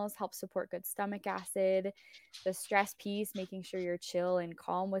your meals helps support good stomach acid. The stress piece, making sure you're chill and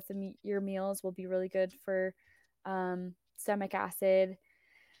calm with your meals will be really good for stomach acid.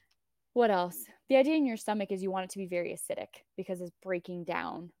 What else? The idea in your stomach is you want it to be very acidic because it's breaking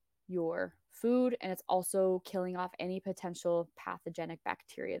down your food and it's also killing off any potential pathogenic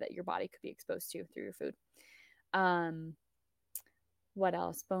bacteria that your body could be exposed to through your food. What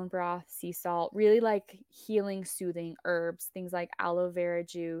else? Bone broth, sea salt, really like healing, soothing herbs, things like aloe vera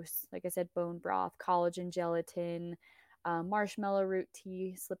juice, like I said, bone broth, collagen gelatin, marshmallow root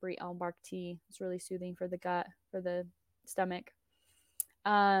tea, slippery elm bark tea. It's really soothing for the gut, for the stomach.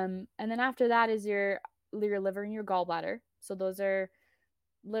 And then after that is your liver and your gallbladder. So those are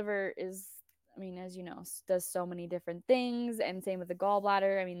liver is, I mean, as you know, does so many different things, and same with the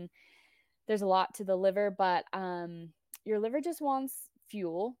gallbladder. I mean, there's a lot to the liver, but your liver just wants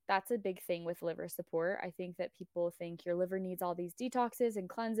fuel. That's a big thing with liver support. I think that people think your liver needs all these detoxes and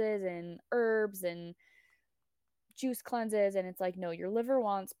cleanses and herbs and juice cleanses, and it's like, no, your liver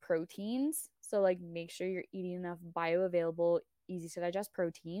wants proteins. So like make sure you're eating enough bioavailable, easy to digest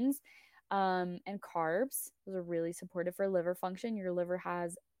proteins, and carbs. Those are really supportive for liver function. Your liver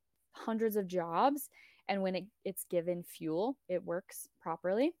has hundreds of jobs, and when it's given fuel, it works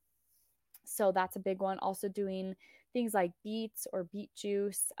properly. So that's a big one. Also doing things like beets or beet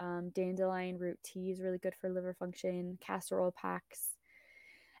juice, dandelion root tea is really good for liver function, castor oil packs.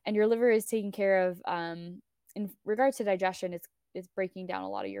 And your liver is taking care of, in regards to digestion, it's breaking down a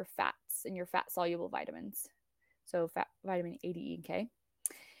lot of your fats and your fat soluble vitamins. So vitamin A, D, E, and K.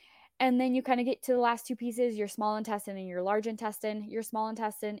 And then you kind of get to the last two pieces, your small intestine and your large intestine. Your small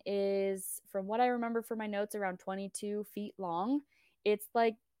intestine is, from what I remember from my notes, around 22 feet long. It's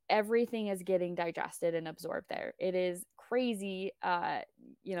like everything is getting digested and absorbed there. It is crazy,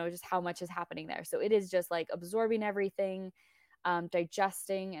 just how much is happening there. So it is just like absorbing everything,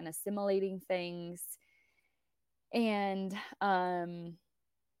 digesting and assimilating things. And I'm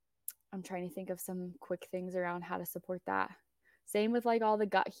trying to think of some quick things around how to support that. Same with like all the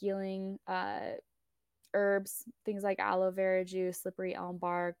gut healing herbs, things like aloe vera juice, slippery elm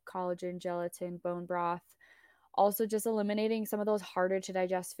bark, collagen gelatin, bone broth. Also just eliminating some of those harder to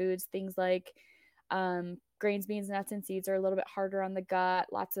digest foods, things like grains, beans, nuts, and seeds are a little bit harder on the gut.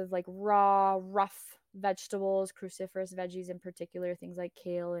 Lots of like raw, rough vegetables, cruciferous veggies in particular, things like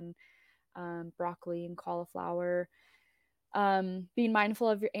kale and broccoli and cauliflower. Being mindful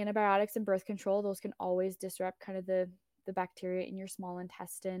of your antibiotics and birth control, those can always disrupt kind of the bacteria in your small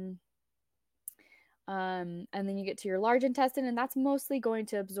intestine. And then you get to your large intestine, and that's mostly going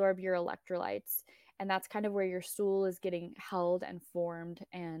to absorb your electrolytes. And that's kind of where your stool is getting held and formed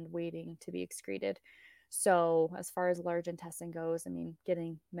and waiting to be excreted. So, as far as large intestine goes, I mean,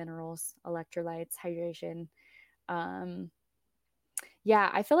 getting minerals, electrolytes, hydration.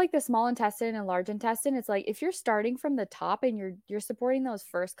 Yeah, I feel like the small intestine and large intestine, it's like if you're starting from the top and you're supporting those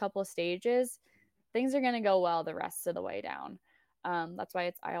first couple of stages, things are going to go well the rest of the way down. That's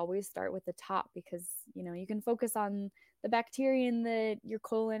why I always start with the top, because you can focus on the bacteria in your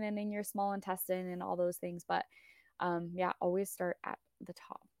colon and in your small intestine and all those things, but yeah, always start at the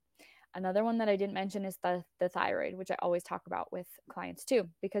top. Another one that I didn't mention is the thyroid, which I always talk about with clients too,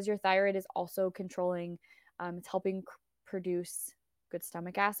 because your thyroid is also controlling, it's helping produce good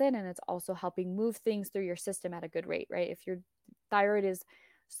stomach acid, and it's also helping move things through your system at a good rate, right? If your thyroid is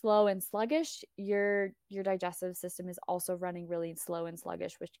slow and sluggish, your digestive system is also running really slow and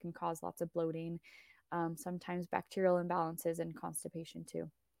sluggish, which can cause lots of bloating, sometimes bacterial imbalances and constipation too.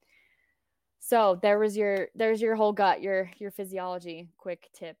 So there's your whole gut, your physiology, quick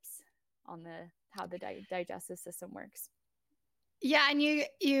tips on the how the digestive system works. Yeah, and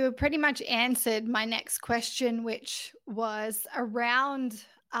you pretty much answered my next question, which was around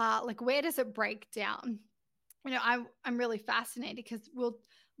like where does it break down? I'm really fascinated because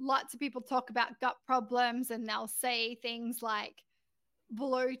lots of people talk about gut problems and they'll say things like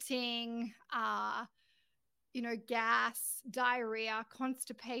bloating, gas, diarrhea,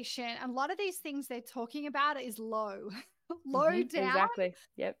 constipation. And a lot of these things they're talking about is low, low down Exactly.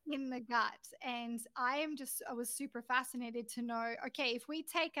 Yep. in the gut. And I was super fascinated to know, okay, if we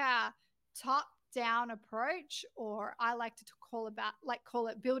take a top down approach, or I like to call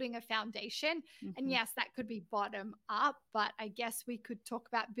it building a foundation. And Mm-hmm. yes, that could be bottom up, but I guess we could talk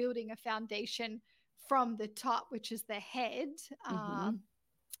about building a foundation from the top, which is the head. Mm-hmm.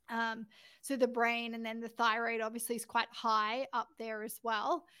 So the brain, and then the thyroid obviously is quite high up there as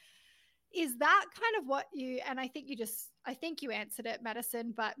well. Is that kind of what and I think you answered it,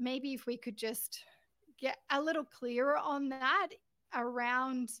 Madison, but maybe if we could just get a little clearer on that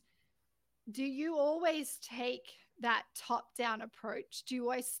around, do you always take that top down approach? Do you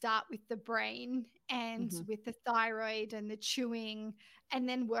always start with the brain and Mm-hmm. with the thyroid and the chewing and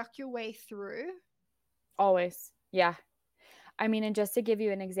then work your way through? Always. Yeah. I mean, and just to give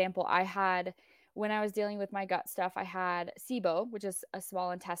you an example, when I was dealing with my gut stuff, I had SIBO, which is a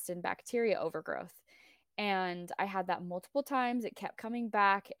small intestine bacteria overgrowth. And I had that multiple times. It kept coming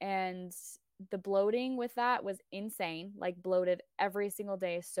back. And the bloating with that was insane, like bloated every single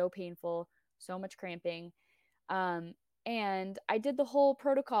day, so painful, so much cramping. Um, and I did the whole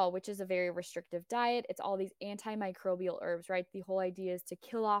protocol, which is a very restrictive diet. It's all these antimicrobial herbs, right? The whole idea is to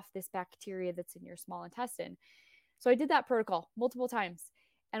kill off this bacteria that's in your small intestine. So I did that protocol multiple times.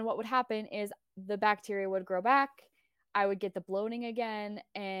 And what would happen is the bacteria would grow back. I would get the bloating again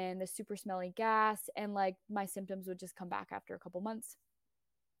and the super smelly gas, and like my symptoms would just come back after a couple months.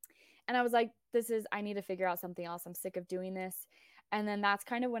 And I was like, I need to figure out something else. I'm sick of doing this. And then that's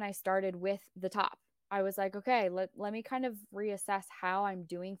kind of when I started with the top. I was like, okay, let me kind of reassess how I'm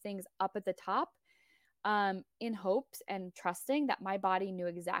doing things up at the top, in hopes and trusting that my body knew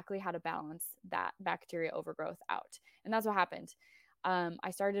exactly how to balance that bacteria overgrowth out. And that's what happened.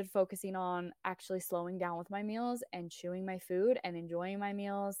 I started focusing on actually slowing down with my meals and chewing my food and enjoying my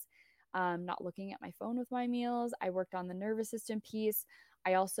meals, not looking at my phone with my meals. I worked on the nervous system piece.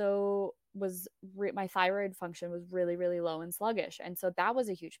 I also my thyroid function was really, really low and sluggish. And so that was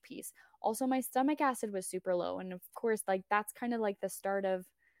a huge piece. Also, my stomach acid was super low. And of course, like that's kind of like the start of,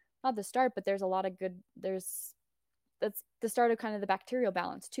 not the start, but there's a lot of that's the start of kind of the bacterial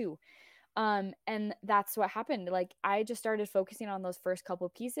balance too. And that's what happened. Like I just started focusing on those first couple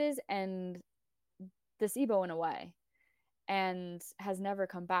of pieces, and the SIBO went away and has never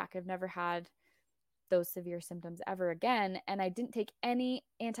come back. I've never had those severe symptoms ever again. And I didn't take any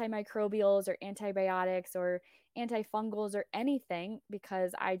antimicrobials or antibiotics or antifungals or anything,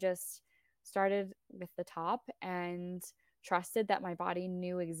 because I just started with the top and trusted that my body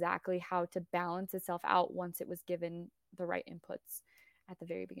knew exactly how to balance itself out once it was given the right inputs at the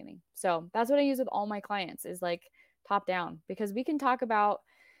very beginning. So that's what I use with all my clients, is like top down, because we can talk about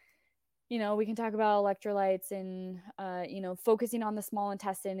electrolytes and, focusing on the small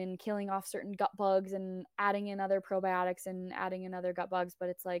intestine and killing off certain gut bugs and adding in other probiotics and adding in other gut bugs. But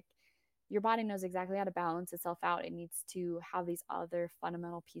it's like your body knows exactly how to balance itself out. It needs to have these other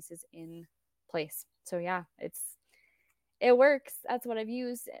fundamental pieces in place. So yeah, it works. That's what I've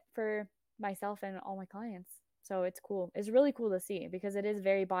used for myself and all my clients. So it's cool. It's really cool to see, because it is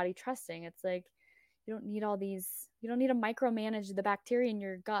very body trusting. It's like, you don't need you don't need to micromanage the bacteria in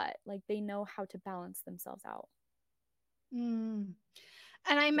your gut. Like they know how to balance themselves out. Mm.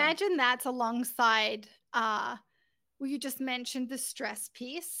 And I Yeah. imagine that's alongside, well, you just mentioned the stress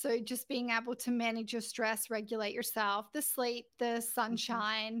piece. So just being able to manage your stress, regulate yourself, the sleep, the Mm-hmm.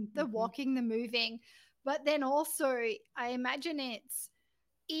 sunshine, the Mm-hmm. walking, the moving. But then also, I imagine it's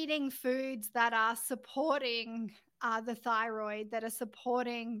eating foods that are supporting the thyroid, that are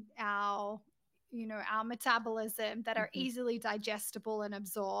supporting our our metabolism, that are Mhm. easily digestible and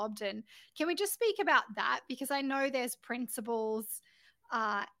absorbed. And can we just speak about that? Because I know there's principles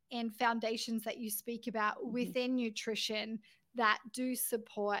and foundations that you speak about Mhm. within nutrition that do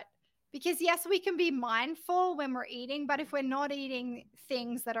support. Because yes, we can be mindful when we're eating, but if we're not eating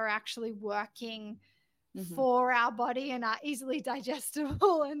things that are actually working Mhm. for our body and are easily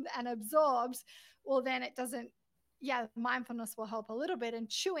digestible and absorbed, well, then it doesn't, yeah, mindfulness will help a little bit in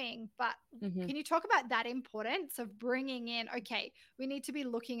chewing. But Mhm. can you talk about that importance of bringing in, okay, we need to be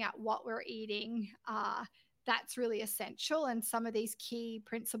looking at what we're eating? That's really essential, and some of these key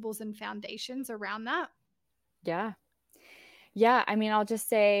principles and foundations around that. Yeah. Yeah, I mean, I'll just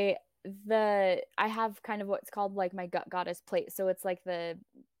say I have kind of what's called like my gut goddess plate. So it's like the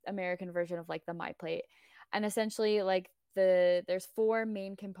American version of like the my plate. And essentially like there's four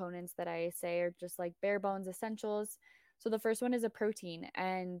main components that I say are just like bare bones essentials. So the first one is a protein,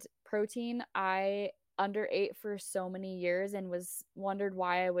 and protein I underate for so many years and was wondered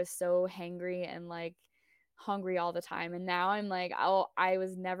why I was so hangry and like hungry all the time. And now I'm like, oh, I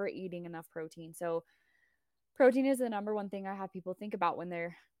was never eating enough protein. So protein is the number one thing I have people think about when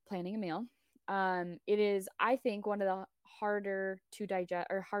they're planning a meal. It is, I think, one of the harder to digest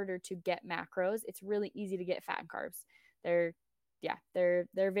or harder to get macros. It's really easy to get fat and carbs. They're, yeah, they're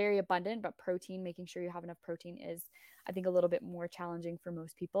very abundant, but protein, making sure you have enough protein is, I think, a little bit more challenging for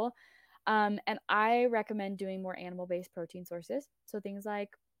most people. And I recommend doing more animal-based protein sources. So things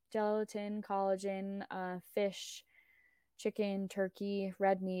like gelatin, collagen, fish, chicken, turkey,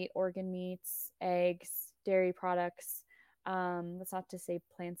 red meat, organ meats, eggs, dairy products. That's not to say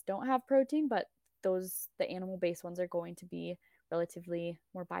plants don't have protein, but the animal based ones are going to be relatively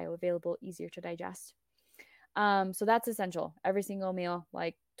more bioavailable, easier to digest. So that's essential. Every single meal,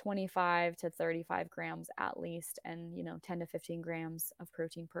 like 25 to 35 grams at least, and 10 to 15 grams of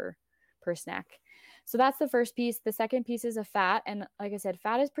protein per snack. So that's the first piece. The second piece is a fat, and like I said,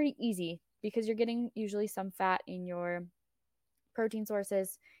 fat is pretty easy because you're getting usually some fat in your protein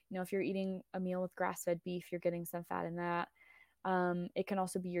sources. If you're eating a meal with grass fed beef, you're getting some fat in that. It can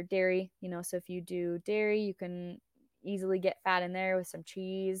also be your dairy, so if you do dairy, you can easily get fat in there with some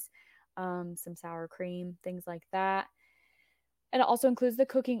cheese, some sour cream, things like that. And it also includes the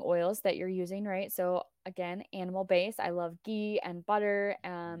cooking oils that you're using, right? So again, animal based. I love ghee and butter,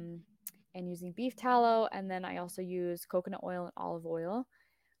 and using beef tallow. And then I also use coconut oil and olive oil.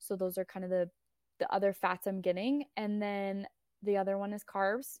 So those are kind of the other fats I'm getting. And then the other one is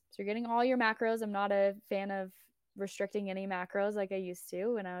carbs. So you're getting all your macros. I'm not a fan of restricting any macros like I used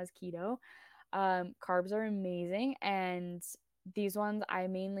to when I was keto. Carbs are amazing. And these ones I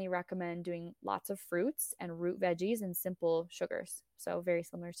mainly recommend doing lots of fruits and root veggies and simple sugars. So very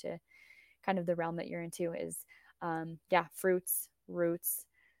similar to kind of the realm that you're into is yeah, fruits, roots.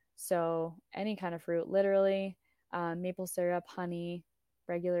 So any kind of fruit, literally, maple syrup, honey,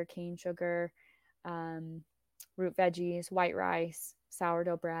 regular cane sugar, um, root veggies, white rice,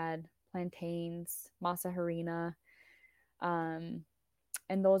 sourdough bread, plantains, masa harina. Um,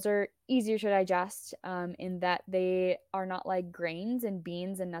 and those are easier to digest in that they are not like grains and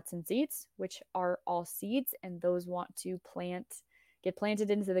beans and nuts and seeds, which are all seeds, and those want to get planted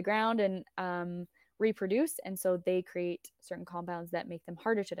into the ground and reproduce, and so they create certain compounds that make them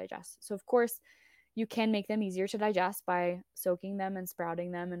harder to digest. So of course you can make them easier to digest by soaking them and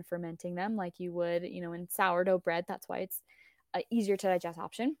sprouting them and fermenting them like you would in sourdough bread. That's why it's a easier to digest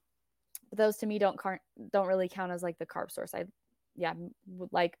option. But those to me don't really count as like the carb source. I yeah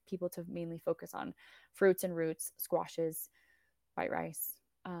would like people to mainly focus on fruits and roots, squashes, white rice.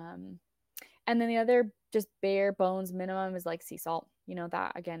 And then the other just bare bones minimum is like sea salt.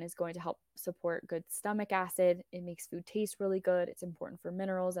 That again is going to help support good stomach acid. It makes food taste really good. It's important for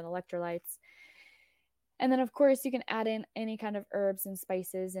minerals and electrolytes. And then of course you can add in any kind of herbs and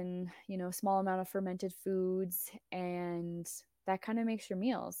spices and small amount of fermented foods, and that kind of makes your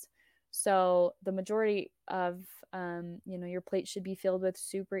meals. So the majority of your plate should be filled with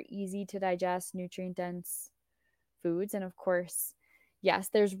super easy to digest, nutrient dense foods. And of course, yes,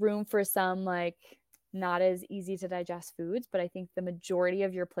 there's room for some like not as easy to digest foods, but I think the majority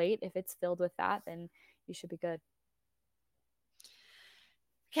of your plate, if it's filled with that, then you should be good.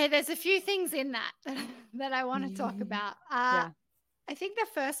 Okay, there's a few things in that I want to talk about. Yeah. I think the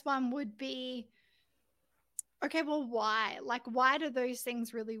first one would be, okay, well, why? Like, why do those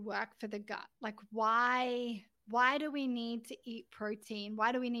things really work for the gut? Like, why do we need to eat protein?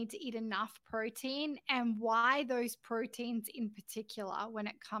 Why do we need to eat enough protein? And why those proteins in particular when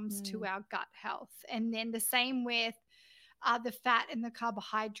it comes to Mm. our gut health? And then the same with the fat and the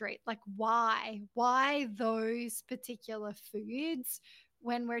carbohydrate. Like, why those particular foods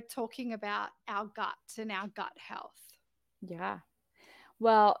when we're talking about our gut and our gut health? Yeah.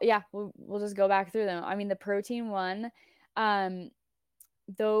 Well, yeah, we'll just go back through them. I mean, the protein one, um,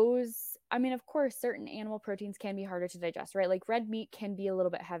 those, I mean, of course, certain animal proteins can be harder to digest, right? Like red meat can be a little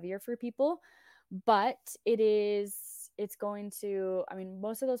bit heavier for people, but it's going to, I mean,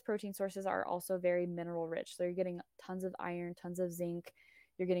 most of those protein sources are also very mineral rich. So you're getting tons of iron, tons of zinc.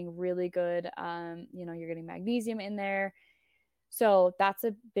 You're getting really good, you're getting magnesium in there. So that's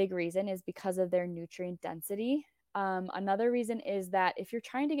a big reason, is because of their nutrient density. Another reason is that if you're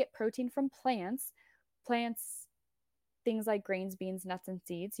trying to get protein from plants, things like grains, beans, nuts, and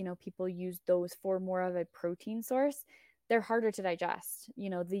seeds, people use those for more of a protein source. They're harder to digest.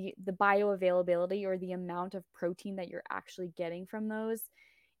 The bioavailability, or the amount of protein that you're actually getting from those,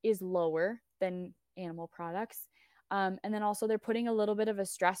 is lower than animal products. And then also, they're putting a little bit of a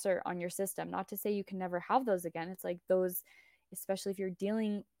stressor on your system. Not to say you can never have those again. It's like those, especially if you're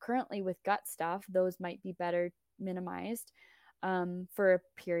dealing currently with gut stuff, those might be better minimized for a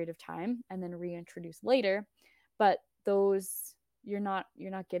period of time and then reintroduced later. But those, you're not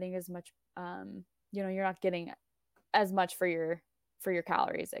getting as much. You're not getting as much for your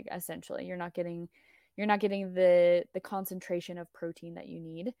calories. Like, essentially, you're not getting the concentration of protein that you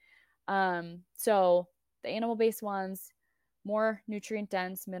need. So the animal based ones, more nutrient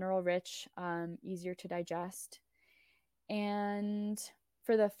dense, mineral rich, easier to digest. And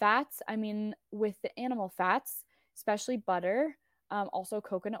for the fats, I mean, with the animal fats, especially butter, also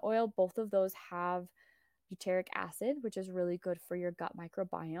coconut oil, both of those have butyric acid, which is really good for your gut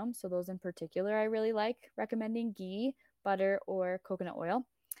microbiome. So those in particular, I really like recommending: ghee, butter, or coconut oil.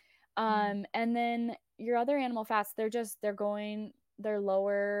 And then your other animal fats, they're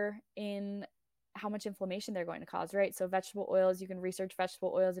lower in how much inflammation they're going to cause, right? So vegetable oils, you can research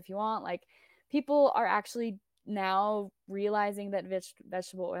vegetable oils if you want. Like, people are actually now realizing that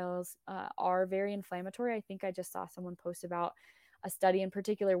vegetable oils are very inflammatory. I think I just saw someone post about a study in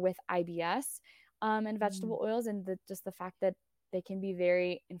particular with IBS, and Mm. vegetable oils, and just the fact that they can be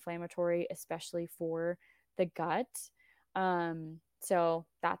very inflammatory, especially for the gut. So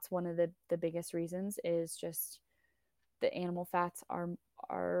that's one of the biggest reasons, is just the animal fats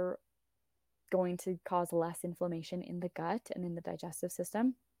are going to cause less inflammation in the gut and in the digestive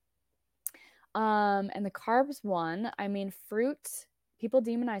system. And the carbs one, I mean, fruit, people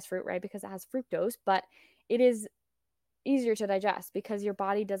demonize fruit, right? Because it has fructose, but it is easier to digest because your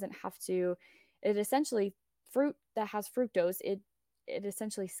body doesn't have to. It essentially, fruit that has fructose, it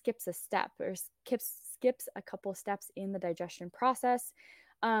essentially skips a step, or skips a couple steps in the digestion process.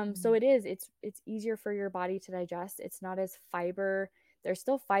 So it's easier for your body to digest. It's not as fiber. There's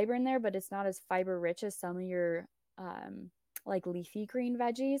still fiber in there, but it's not as fiber rich as some of your like leafy green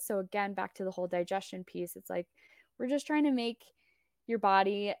veggies. So again, back to the whole digestion piece, it's like we're just trying to make your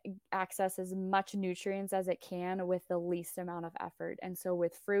body access as much nutrients as it can with the least amount of effort. And so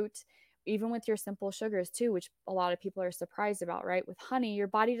with fruit, even with your simple sugars too, which a lot of people are surprised about, right? With honey, your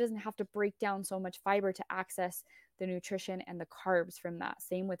body doesn't have to break down so much fiber to access the nutrition and the carbs from that.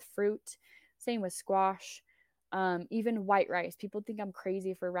 Same with fruit, same with squash, even white rice. People think I'm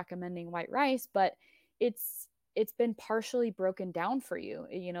crazy for recommending white rice, but it's been partially broken down for you.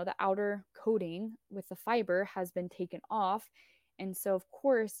 The outer coating with the fiber has been taken off. And so, of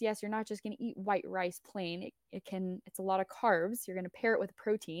course, yes, you're not just going to eat white rice plain. It's a lot of carbs. You're going to pair it with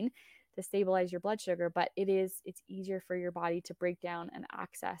protein to stabilize your blood sugar, but it's easier for your body to break down and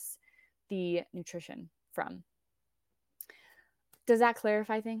access the nutrition from. Does that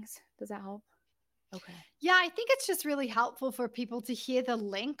clarify things? Does that help? Okay. Yeah, I think it's just really helpful for people to hear the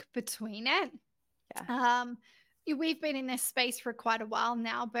link between it. Yeah. Um, we've been in this space for quite a while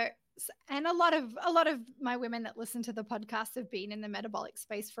now, and a lot of my women that listen to the podcast have been in the metabolic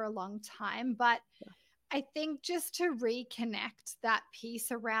space for a long time. But Yeah. I think just to reconnect that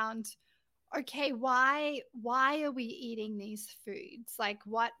piece around, okay, why are we eating these foods? Like,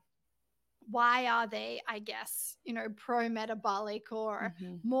 why are they, I guess, pro-metabolic or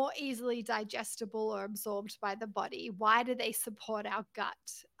Mm-hmm. more easily digestible or absorbed by the body? Why do they support our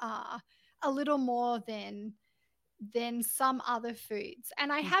gut a little more than some other foods?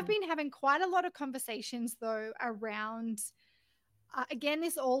 And I have Mm-hmm. been having quite a lot of conversations though around again,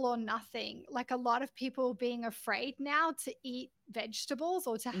 this all or nothing. Like, a lot of people being afraid now to eat vegetables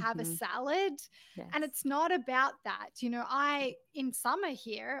or to have a Mm-hmm. salad. And Yes. it's not about that. In summer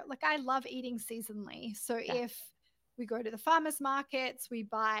here, like, I love eating seasonally. So Yeah. if we go to the farmers markets, we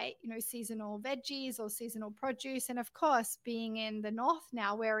buy, seasonal veggies or seasonal produce. And of course, being in the north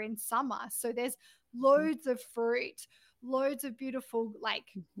now, we're in summer. So there's Mm-hmm. loads of fruit, loads of beautiful,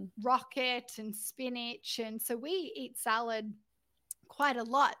 like Mm-hmm. rocket and spinach. And so we eat salad quite a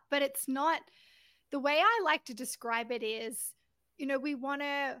lot, but it's not the way I like to describe it is, we want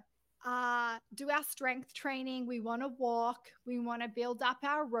to do our strength training. We want to walk. We want to build up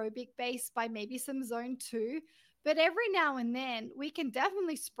our aerobic base by maybe some zone two. But every now and then, we can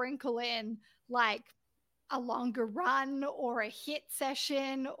definitely sprinkle in like a longer run or a hit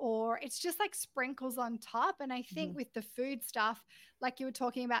session, or it's just like sprinkles on top. And I think Mhm. with the food stuff, like you were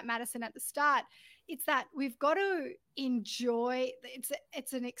talking about, Madison, at the start, it's that we've got to enjoy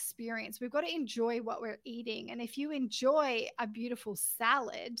it's an experience. We've got to enjoy what we're eating. And if you enjoy a beautiful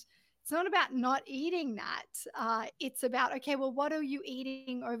salad, it's not about not eating that. It's about, okay, well, what are you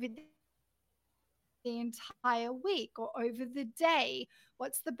eating over the entire week or over the day?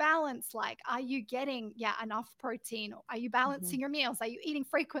 What's the balance like? Are you getting, enough protein? Are you Mhm. balancing your meals? Are you eating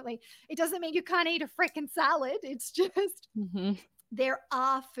frequently? It doesn't mean you can't eat a freaking salad. It's just Mhm. there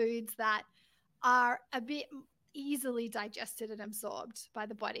are foods that are a bit easily digested and absorbed by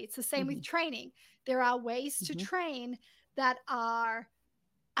the body. It's the same with Mhm. training. There are ways to Mhm. train that are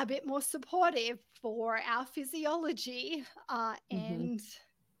a bit more supportive for our physiology Mhm. and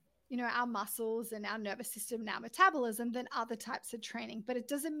our muscles and our nervous system and our metabolism than other types of training. But it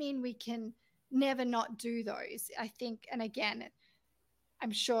doesn't mean we can never not do those. I think, and again,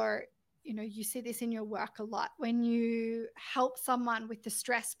 I'm sure you see this in your work a lot. When you help someone with the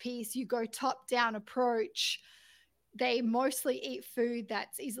stress piece, you go top down approach. They mostly eat food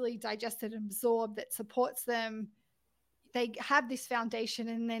that's easily digested and absorbed that supports them. They have this foundation,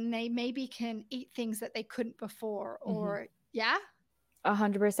 and then they maybe can eat things that they couldn't before, Mhm. or yeah.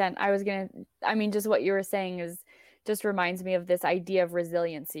 100%. I mean, just what you were saying is just reminds me of this idea of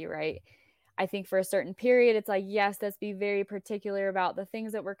resiliency, right? I think for a certain period, it's like, yes, let's be very particular about the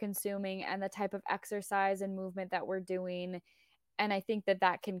things that we're consuming and the type of exercise and movement that we're doing. And I think that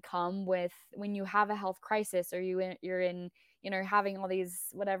that can come with when you have a health crisis, or you're in, having all these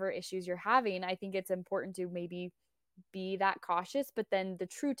whatever issues you're having. I think it's important to maybe be that cautious, but then the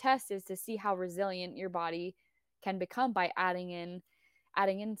true test is to see how resilient your body can become by adding in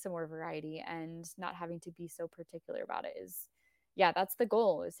some more variety and not having to be so particular about it. Is Yeah, that's the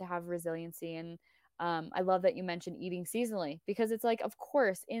goal, is to have resiliency. And I love that you mentioned eating seasonally, because it's like, of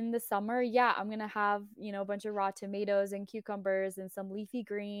course, in the summer, yeah, I'm gonna have a bunch of raw tomatoes and cucumbers and some leafy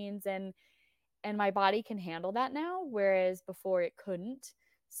greens, and my body can handle that now, whereas before it couldn't.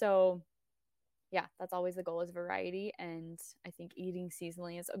 So yeah, that's always the goal, is variety. And I think eating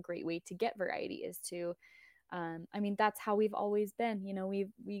seasonally is a great way to get variety, is to I mean, that's how we've always been.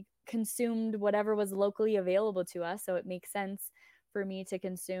 We consumed whatever was locally available to us, so it makes sense for me to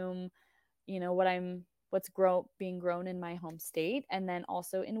consume, what's being grown in my home state. And then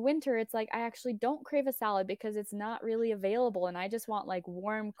also in winter, it's like I actually don't crave a salad because it's not really available, and I just want like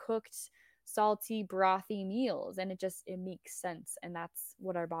warm, cooked, salty, brothy meals, and it makes sense, and that's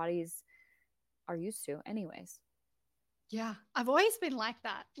what our bodies are used to, anyways. Yeah, I've always been like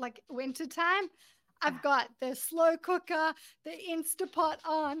that. Like wintertime, I've Yeah. got the slow cooker, the Instapot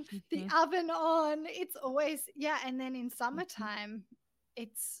on, the Mm-hmm. oven on. It's always, yeah. And then in Mm-hmm. summertime,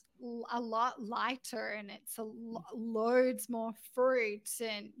 it's a lot lighter, and it's loads more fruit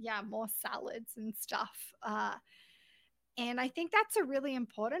and, yeah, more salads and stuff. And I think that's a really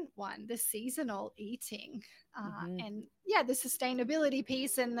important one, the seasonal eating. Mm-hmm. And yeah, the sustainability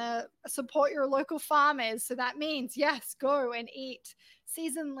piece and the support your local farmers. So that means, yes, go and eat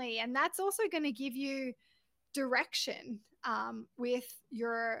seasonally. And that's also going to give you direction with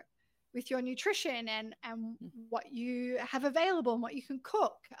your nutrition and what you have available and what you can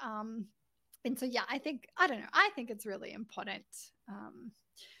cook. And so, yeah, I don't know, I think it's really important. Um,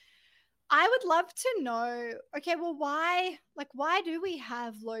 I would love to know, okay, well, why do we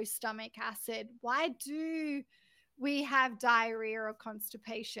have low stomach acid? Why do we have diarrhea or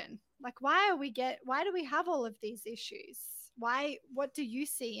constipation? Like, why do we have all of these issues? What do you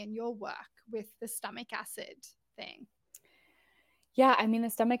see in your work with the stomach acid thing? Yeah, I mean, the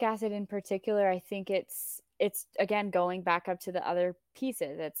stomach acid in particular, I think it's again going back up to the other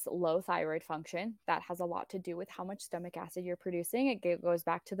pieces. It's low thyroid function. That has a lot to do with how much stomach acid you're producing. Goes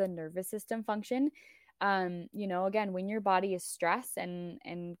back to the nervous system function. Again, when your body is stressed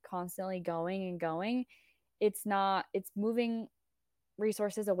and constantly going and going, it's moving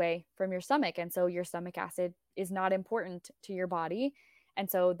resources away from your stomach. And so your stomach acid is not important to your body. And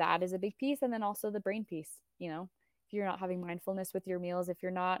so that is a big piece. And then also the brain piece, if you're not having mindfulness with your meals, if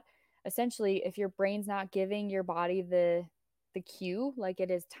your brain's not giving your body the cue, like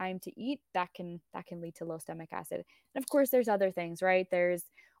it is time to eat, that can lead to low stomach acid. And of course there's other things, right?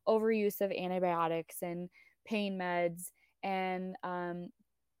 There's overuse of antibiotics and pain meds and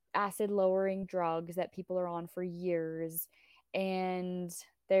acid lowering drugs that people are on for years. And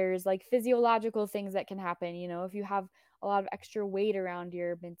there's like physiological things that can happen. If you have a lot of extra weight around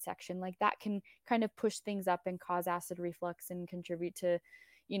your midsection, like that can kind of push things up and cause acid reflux and contribute to,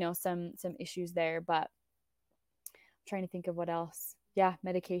 some issues there. But I'm trying to think of what else. Yeah,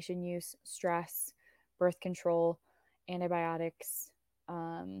 medication use, stress, birth control, antibiotics.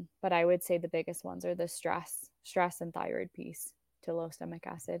 But I would say the biggest ones are the stress and thyroid piece to low stomach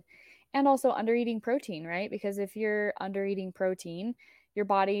acid. And also under eating protein, right? Because if you're under eating protein, your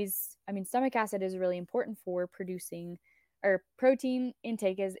body's, stomach acid is really important for producing, or protein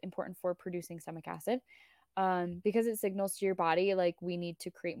intake is important for producing stomach acid, because it signals to your body like we need to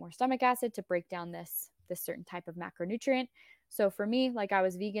create more stomach acid to break down this certain type of macronutrient. So for me, like I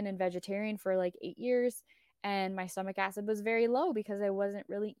was vegan and vegetarian for like 8 years, and my stomach acid was very low because I wasn't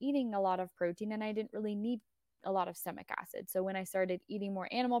really eating a lot of protein and I didn't really need a lot of stomach acid. So when I started eating more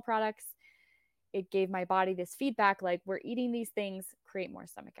animal products, it gave my body this feedback like we're eating these things, create more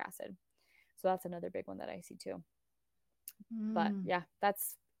stomach acid. So that's another big one that I see too. But Mm. yeah,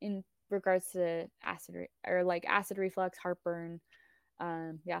 that's in regards to or like acid reflux, heartburn.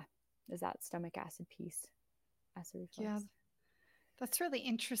 Yeah, is that stomach acid piece, acid Yeah, reflux. that's really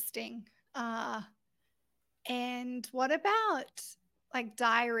interesting. And what about like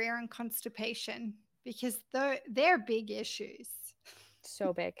diarrhea and constipation? Because they're big issues.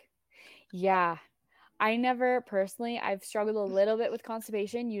 So big. Yeah. I never personally, I've struggled a little bit with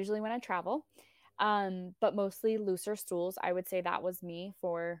constipation, usually when I travel, but mostly looser stools. I would say that was me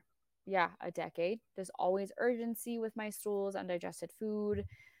for, yeah, a decade. There's always urgency with my stools, undigested food,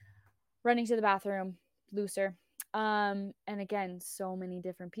 running to the bathroom, looser. And again, so many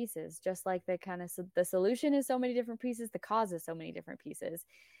different pieces. Just like the kind of the solution is so many different pieces, the cause is so many different pieces.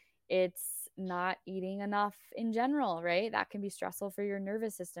 It's not eating enough in general, right? That can be stressful for your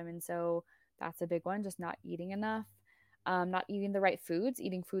nervous system. And so that's a big one, just not eating enough, not eating the right foods,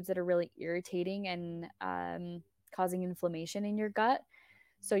 eating foods that are really irritating and causing inflammation in your gut.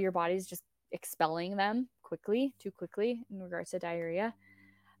 So your body's just expelling them quickly, too quickly in regards to diarrhea.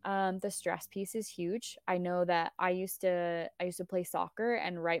 The stress piece is huge. I know that I used to play soccer,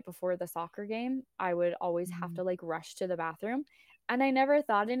 and right before the soccer game, I would always have Mhm. to like rush to the bathroom, and I never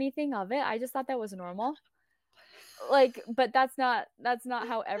thought anything of it. I just thought that was normal. Like, but that's not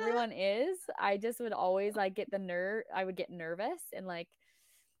how everyone is. I just would always like I would get nervous and like,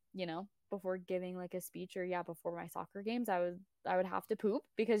 before giving like a speech, or yeah, before my soccer games, I would have to poop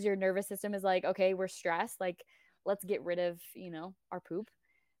because your nervous system is like, okay, we're stressed, like let's get rid of, our poop.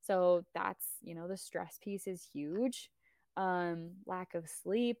 So that's, the stress piece is huge. Lack of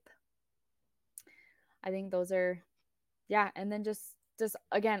sleep. I think those are, yeah, and then just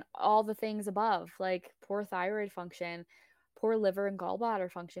again all the things above, like poor thyroid function, poor liver and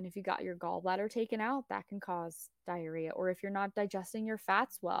gallbladder function. If you got your gallbladder taken out, that can cause diarrhea, or if you're not digesting your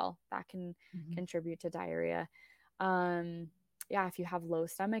fats well, that can Mhm. contribute to diarrhea. um yeah, if you have low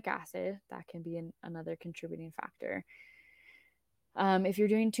stomach acid, that can be another contributing factor. If you're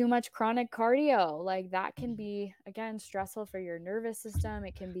doing too much chronic cardio, like that can be again stressful for your nervous system.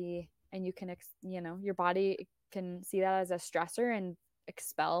 It can be, and you can, your body can see that as a stressor and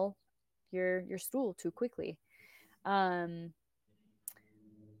expel your stool too quickly. Um,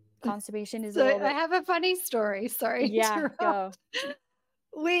 Constipation is a So little I bit, have a funny story. Sorry to yeah, interrupt. go.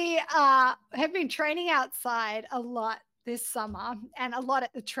 We have been training outside a lot this summer and a lot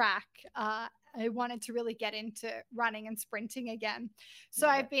at the track. I wanted to really get into running and sprinting again. So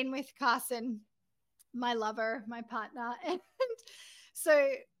Love I've it. been with Carson, my lover, my partner. And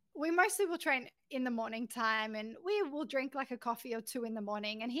so we mostly will train in the morning time, and we will drink like a coffee or two in the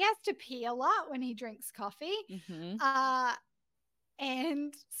morning. And he has to pee a lot when he drinks coffee. Mm-hmm. Uh,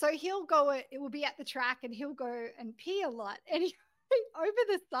 and so he'll go, it will be at the track and he'll go and pee a lot. And he, over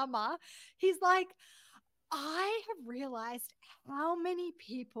the summer, he's like, I have realized how many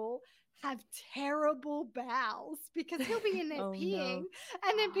people have terrible bowels because he'll be in there Oh peeing no.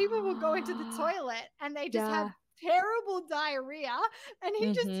 and then people will go into the toilet and they just have Yeah. terrible diarrhea and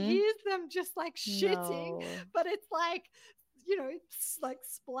he just Mm-hmm. hears them just like shitting, No. but it's like, like Yeah.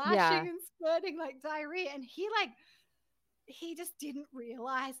 splashing and spurting like diarrhea. And he just didn't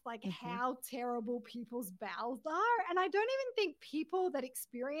realize like Mm-hmm. how terrible people's bowels are. And I don't even think people that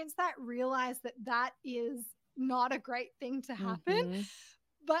experience that realize that that is not a great thing to happen. Mm-hmm.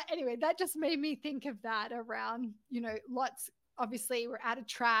 But anyway, that just made me think of that around, lots, obviously we're at a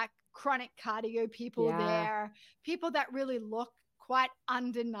track, chronic cardio people Yeah. there, people that really look quite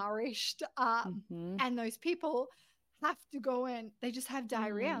undernourished. Mm-hmm. And those people have to go in, they just have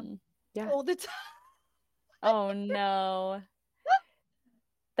diarrhea Mm. Yeah. all the time. Oh no.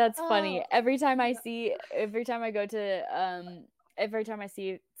 That's funny. Oh, yeah. Every time I go to every time I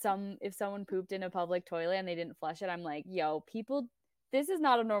see if someone pooped in a public toilet and they didn't flush it, I'm like, yo, people, this is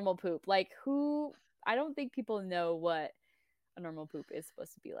not a normal poop. Like, who, I don't think people know what a normal poop is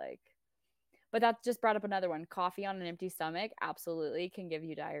supposed to be like. But that just brought up another one. Coffee on an empty stomach absolutely can give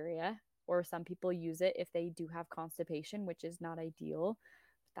you diarrhea, or some people use it if they do have constipation, which is not ideal.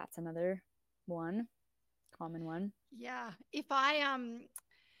 That's another one, common one. Yeah. If I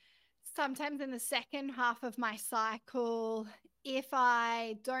sometimes in the second half of my cycle, if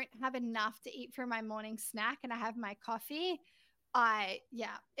I don't have enough to eat for my morning snack and I have my coffee, I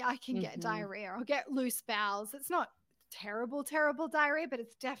can get Mm-hmm. diarrhea. I'll get loose bowels. It's not terrible diarrhea, but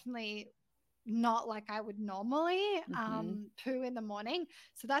it's definitely not like I would normally Mm-hmm. poo in the morning.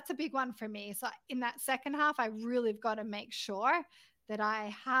 So that's a big one for me. So in that second half, I really have got to make sure that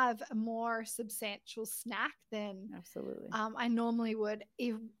I have a more substantial snack than Absolutely. I normally would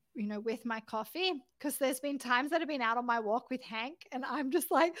if with my coffee, because there's been times that I've been out on my walk with Hank and I'm just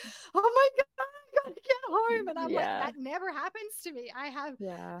like, oh my god, I gotta get home, and I'm like, Yeah. that never happens to me. I have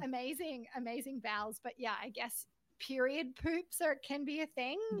Yeah. amazing bowels, but yeah, I guess period poops are can be a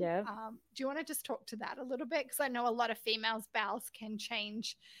thing. Yeah. Do you want to just talk to that a little bit, because I know a lot of females bowels can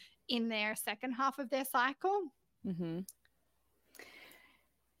change in their second half of their cycle. Mm-hmm.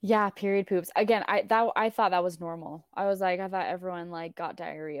 Yeah, period poops. Again, I thought that was normal. I thought everyone like got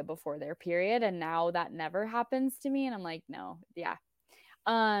diarrhea before their period, and now that never happens to me, and I'm like, no, yeah.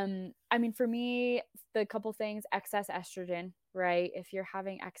 I mean, for me, the couple things, excess estrogen, right? If you're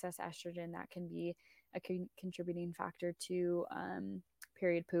having excess estrogen, that can be a contributing factor to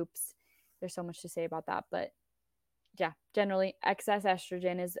period poops. There's so much to say about that, but yeah, generally excess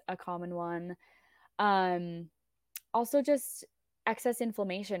estrogen is a common one. Um, Also just excess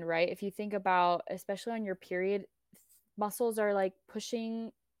inflammation, right? If you think about, especially on your period, muscles are like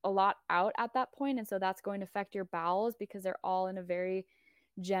pushing a lot out at that point, and so that's going to affect your bowels because they're all in a very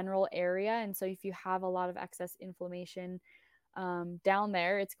general area. And so if you have a lot of excess inflammation down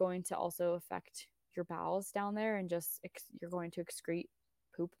there, it's going to also affect your bowels down there, and just you're going to excrete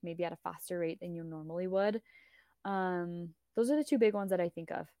poop maybe at a faster rate than you normally would. Those are the two big ones that I think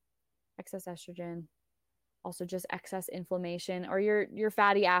of: excess estrogen, also just excess inflammation, or your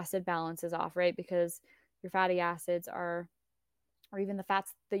fatty acid balance is off, right? Because your fatty acids are, or even the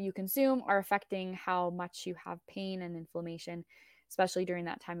fats that you consume, are affecting how much you have pain and inflammation, especially during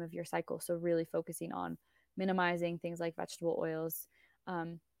that time of your cycle. So really focusing on minimizing things like vegetable oils,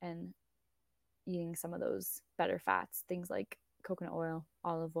 and eating some of those better fats, things like coconut oil,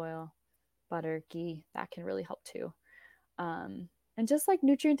 olive oil, butter, ghee, that can really help too. And just like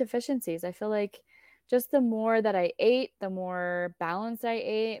nutrient deficiencies, I feel like just the more that I ate, the more balanced I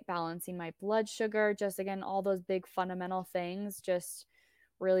ate, balancing my blood sugar, just again, all those big fundamental things just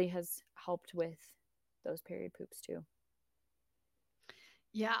really has helped with those period poops too.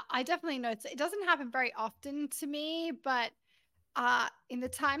 Yeah, I definitely know it doesn't happen very often to me, but in the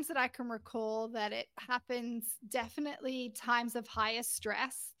times that I can recall that it happens, definitely times of higher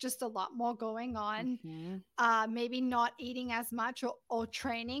stress, just a lot more going on. Mm-hmm. Maybe not eating as much, or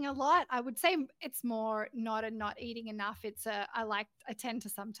training a lot. I would say it's more not a not eating enough. It's a I tend to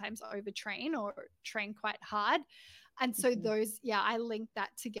sometimes overtrain or train quite hard. And so Mm-hmm. those, yeah, I link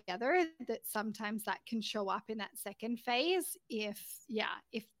that together, that sometimes that can show up in that second phase if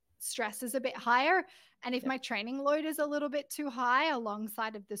stress is a bit higher, and if Yep. my training load is a little bit too high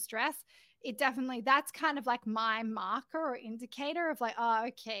alongside of the stress, it definitely, that's kind of like my marker or indicator of like, oh,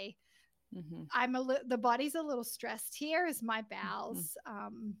 okay, Mm-hmm. the body's a little stressed here, as my Mm-hmm. bowels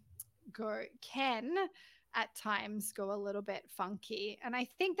go can at times go a little bit funky. And I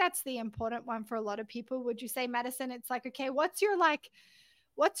think that's the important one for a lot of people. Would you say, Madison, it's like, okay, what's your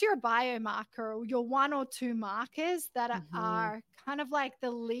biomarker, or your one or two markers that Mm-hmm. are kind of like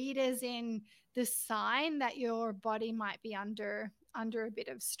the leaders in the sign that your body might be under a bit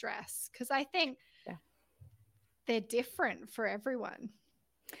of stress? Because I think Yeah. they're different for everyone.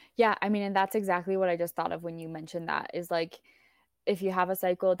 Yeah, I mean, and that's exactly what I just thought of when you mentioned that, is like, if you have a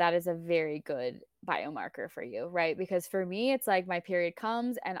cycle, that is a very good biomarker for you, right? Because for me, it's like my period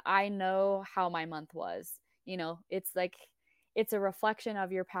comes and I know how my month was. It's like it's a reflection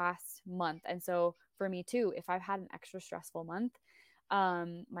of your past month. And so for me too, if I've had an extra stressful month,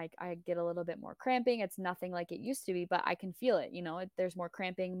 like I get a little bit more cramping. It's nothing like it used to be, but I can feel it. There's more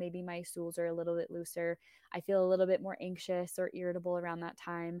cramping. Maybe my stools are a little bit looser. I feel a little bit more anxious or irritable around that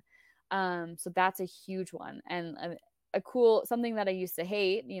time. So that's a huge one. And a cool something that I used to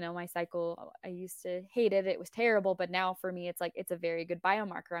hate, my cycle, I used to hate it. It was terrible. But now for me, it's like, it's a very good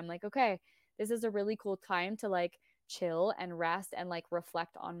biomarker. I'm like, okay, this is a really cool time to like chill and rest and like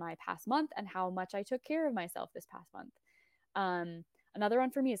reflect on my past month and how much I took care of myself this past month. Another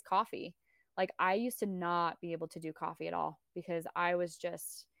one for me is coffee. Like I used to not be able to do coffee at all because I was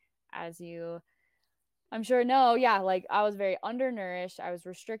just, as you I'm sure know, yeah, like I was very undernourished. I was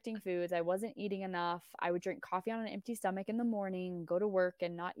restricting foods. I wasn't eating enough. I would drink coffee on an empty stomach in the morning, go to work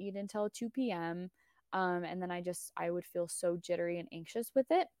and not eat until 2 p.m. And then I would feel so jittery and anxious with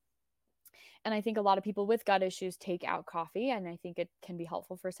it. And I think a lot of people with gut issues take out coffee, and I think it can be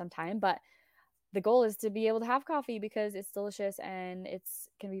helpful for some time. But the goal is to be able to have coffee because it's delicious and it's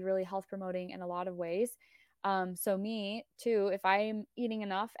can be really health promoting in a lot of ways. So me too, if I'm eating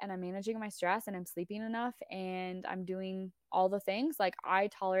enough and I'm managing my stress and I'm sleeping enough and I'm doing all the things, like I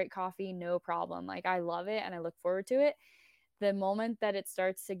tolerate coffee, no problem. Like I love it and I look forward to it. The moment that it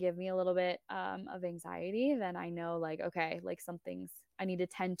starts to give me a little bit of anxiety, then I know like, okay, like something's, I need to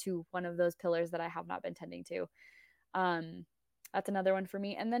tend to one of those pillars that I have not been tending to. Um, that's another one for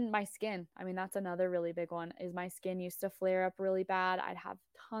me. And then my skin. I mean, that's another really big one is my skin used to flare up really bad. I'd have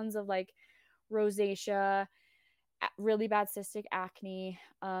tons of like rosacea, really bad cystic acne,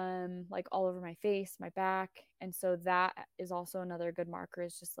 like all over my face, my back. And so that is also another good marker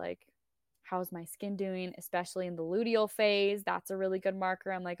is just like, how's my skin doing, especially in the luteal phase. That's a really good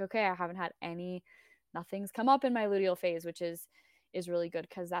marker. I'm like, okay, I haven't had nothing's come up in my luteal phase, which is really good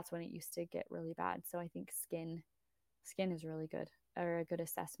because that's when it used to get really bad. So I think skin is really good or a good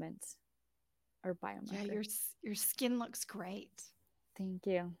assessment or Yeah, biomarker. your skin looks great. Thank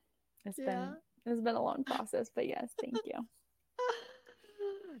you. It's Yeah. been it's been a long process, but yes, thank you.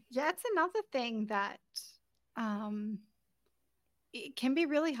 Yeah, it's another thing that um it can be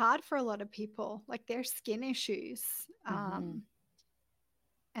really hard for a lot of people, like their skin issues. Mm-hmm.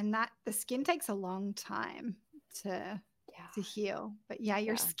 And that the skin takes a long time to Yeah, to heal. But yeah,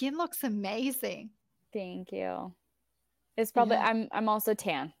 your yeah. skin looks amazing. Thank you. It's probably Yeah. I'm also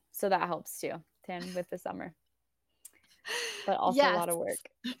tan, so that helps too. Tan with the summer, but also a Yes. lot of work,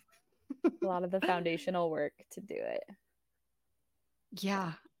 a lot of the foundational work to do it.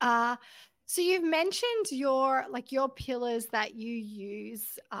 Yeah. So you've mentioned your pillars that you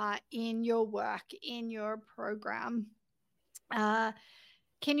use in your work, in your program. Uh,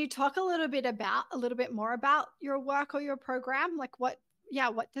 can you talk a little bit more about your work or your program? Like what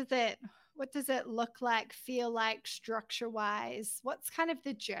does it look like, feel like structure wise? What's kind of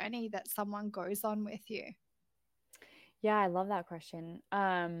the journey that someone goes on with you? Yeah, I love that question.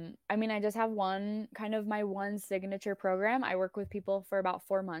 I mean, I just have my one signature program. I work with people for about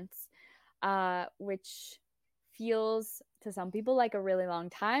 4 months, which feels to some people like a really long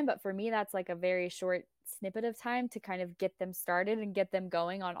time, but for me, that's like a very short snippet of time to kind of get them started and get them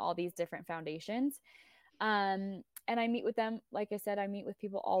going on all these different foundations. And I meet with them, like I said, I meet with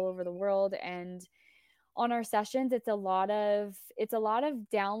people all over the world, and on our sessions it's a lot of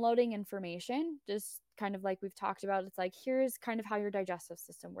downloading information, just kind of like we've talked about. It's like, here's kind of how your digestive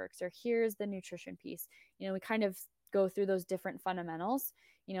system works, or here's the nutrition piece. We kind of go through those different fundamentals,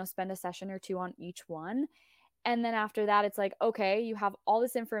 spend a session or two on each one. And then after that, it's like, okay, you have all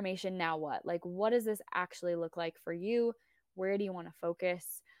this information. Now what? Like, what does this actually look like for you? Where do you want to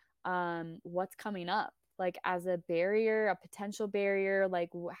focus? What's coming up? Like, as a barrier, a potential barrier,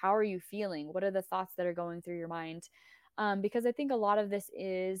 like, how are you feeling? What are the thoughts that are going through your mind? Because I think a lot of this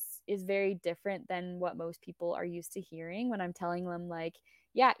is very different than what most people are used to hearing when I'm telling them, like,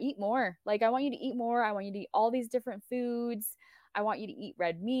 yeah, eat more. Like, I want you to eat more. I want you to eat all these different foods. I want you to eat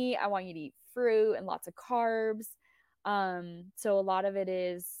red meat. I want you to eat fruit and lots of carbs. So a lot of it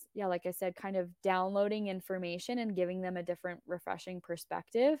is, yeah, like I said, kind of downloading information and giving them a different, refreshing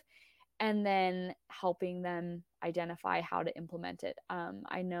perspective, and then helping them identify how to implement it.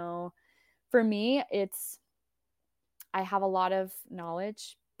 I know for me, I have a lot of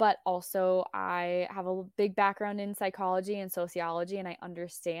knowledge, but also I have a big background in psychology and sociology, and I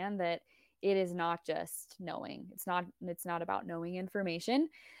understand that it is not just knowing. It's not about knowing information.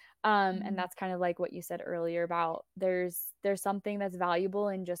 And Mm. that's kind of like what you said earlier about there's something that's valuable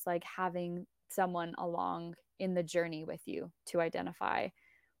in just like having someone along in the journey with you to identify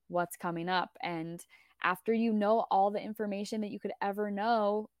what's coming up. And after you know all the information that you could ever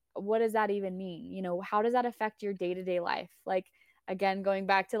know, what does that even mean? How does that affect your day-to-day life? Like, again, going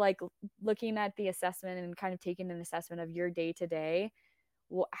back to like looking at the assessment and kind of taking an assessment of your day-to-day,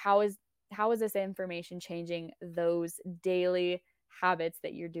 how is this information changing those daily habits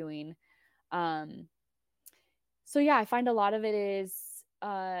that you're doing? So yeah, I find a lot of it is,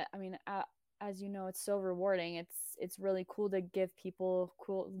 as you know, it's so rewarding. It's really cool to give people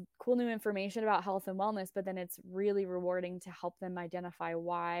cool new information about health and wellness, but then it's really rewarding to help them identify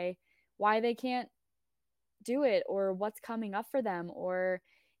why they can't do it, or what's coming up for them, or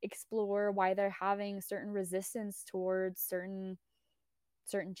explore why they're having certain resistance towards certain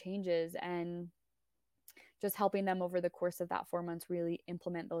changes, and just helping them over the course of that 4 months really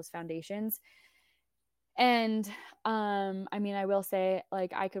implement those foundations. And I mean, I will say,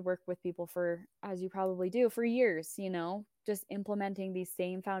 like, I could work with people for, as you probably do, for years, just implementing these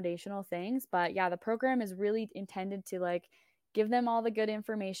same foundational things. But yeah, the program is really intended to like give them all the good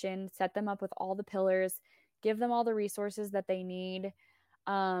information, set them up with all the pillars, give them all the resources that they need,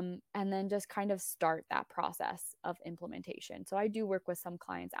 and then just kind of start that process of implementation. So I do work with some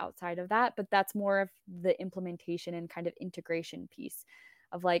clients outside of that, but that's more of the implementation and kind of integration piece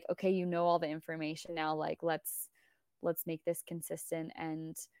of like, okay, all the information now, like let's make this consistent,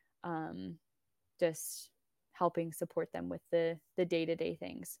 and just helping support them with the day-to-day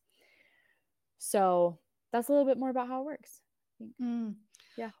things. So that's a little bit more about how it works, I think.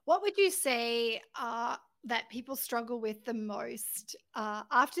 Yeah. What would you say that people struggle with the most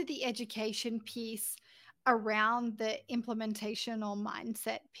after the education piece around the implementation or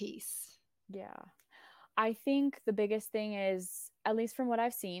mindset piece? Yeah. I think the biggest thing is, at least from what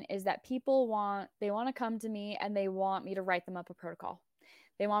I've seen, is that they want to come to me and they want me to write them up a protocol.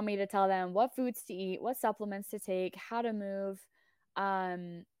 They want me to tell them what foods to eat, what supplements to take, how to move.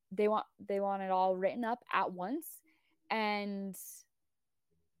 They want it all written up at once, and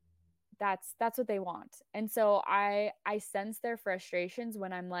that's what they want. And so I sense their frustrations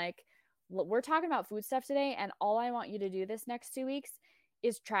when I'm like, we're talking about food stuff today, and all I want you to do this next 2 weeks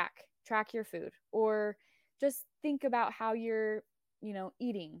is track your food, or just think about how you're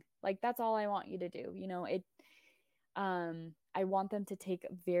eating. Like, that's all I want you to do. I want them to take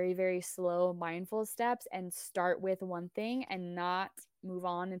very, very slow, mindful steps and start with one thing and not move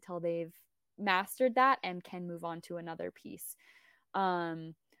on until they've mastered that and can move on to another piece.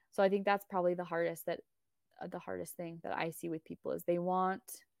 So I think that's probably the hardest thing that I see with people is they want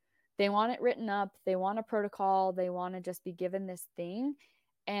it written up, they want a protocol, they want to just be given this thing,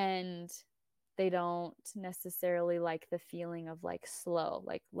 and they don't necessarily like the feeling of like slow,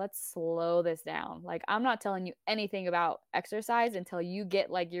 like, let's slow this down. Like, I'm not telling you anything about exercise until you get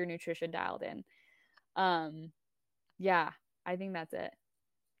like your nutrition dialed in. Yeah, I think that's it.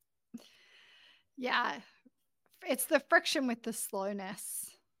 Yeah, it's the friction with the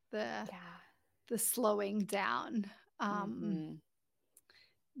slowness, the Yeah. the slowing down, Mm-hmm.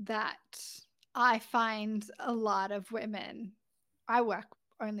 that I find a lot of women. I work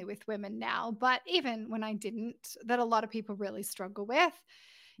only with women now, but even when I didn't, that a lot of people really struggle with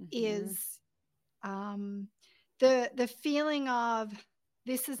Mm-hmm. is um, the feeling of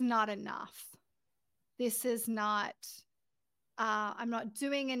this is not enough. This is not. I'm not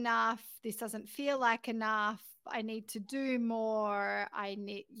doing enough. This doesn't feel like enough. I need to do more. I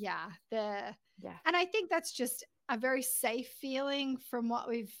need, yeah, Yeah. and I think that's just a very safe feeling from what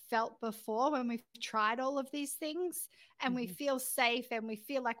we've felt before when we've tried all of these things, and we Mm-hmm. feel safe and we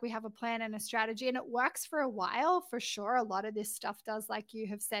feel like we have a plan and a strategy, and it works for a while for sure. A lot of this stuff does, like you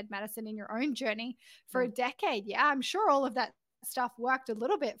have said, Madison, in your own journey for Yeah. a decade. Yeah, I'm sure all of that stuff worked a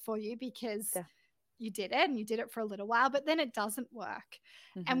little bit for you because Yeah. you did it and you did it for a little while, but then it doesn't work.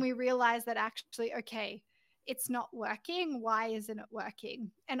 And Mm-hmm. we realize that actually, okay, it's not working. Why isn't it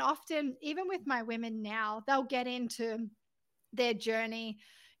working? And often, even with my women now, they'll get into their journey,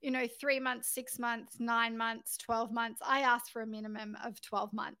 3 months, 6 months, 9 months, 12 months. I ask for a minimum of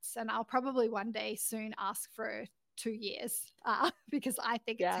 12 months, and I'll probably one day soon ask for 2 years because I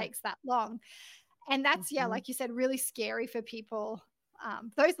think it Yeah. takes that long. And that's, yeah, Mm-hmm. like you said, really scary for people.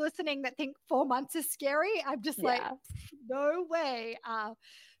 Those listening that think 4 months is scary, I'm just like, Yeah. no way.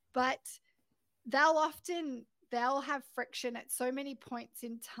 But they'll have friction at so many points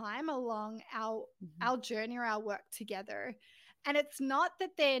in time along Mm-hmm. our journey or our work together. And it's not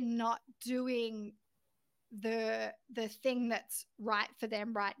that they're not doing the thing that's right for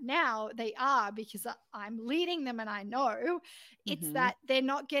them right now. They are, because I'm leading them and I know. It's Mm-hmm. that they're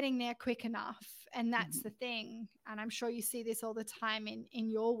not getting there quick enough, and that's Mm-hmm. the thing. And I'm sure you see this all the time in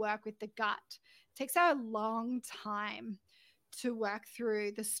your work with the gut. It takes a long time to work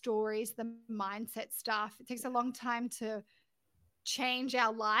through the stories, the mindset stuff. It takes a long time to change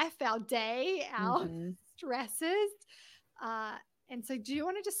our life, our day, our Mm-hmm. stresses. Uh, and so, do you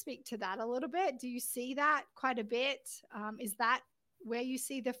want to just speak to that a little bit? Do you see that quite a bit? Is that where you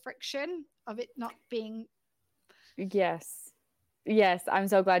see the friction of it not being? Yes. Yes, I'm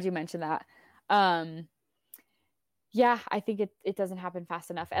so glad you mentioned that. Um, yeah, I think it doesn't happen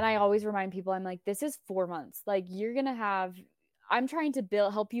fast enough. And I always remind people, I'm like, this is 4 months. Like, I'm trying to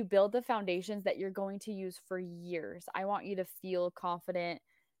help you build the foundations that you're going to use for years. I want you to feel confident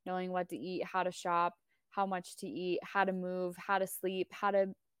knowing what to eat, how to shop, how much to eat, how to move, how to sleep, how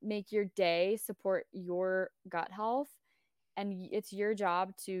to make your day support your gut health. And it's your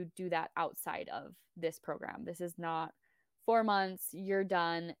job to do that outside of this program. This is not 4 months, you're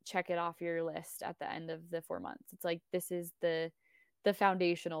done, check it off your list at the end of the 4 months. It's like, this is the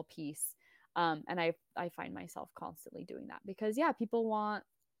foundational piece. And I find myself constantly doing that because yeah, people want,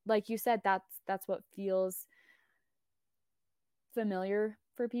 like you said, that's what feels familiar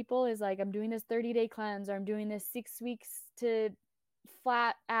for people, is like, I'm doing this 30-day cleanse, or I'm doing this 6 weeks to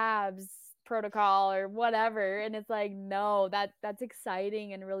flat abs protocol or whatever. And it's like, no, that's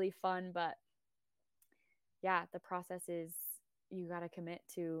exciting and really fun, but yeah, the process is, you got to commit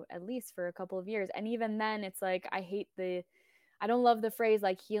to at least for a couple of years. And even then, it's like, I don't love the phrase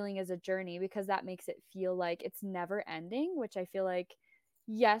like healing is a journey, because that makes it feel like it's never ending, which I feel like,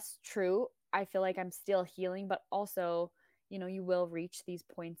 yes, true. I feel like I'm still healing, but also, you will reach these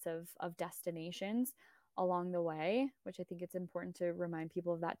points of destinations along the way, which I think it's important to remind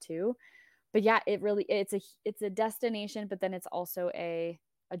people of that too. But yeah, it's a destination, but then it's also a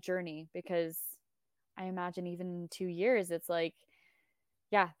journey, because I imagine even in 2 years, it's like,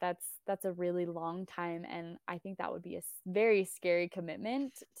 yeah, that's a really long time. And I think that would be a very scary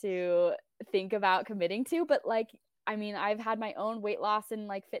commitment to think about committing to. But like, I mean, I've had my own weight loss and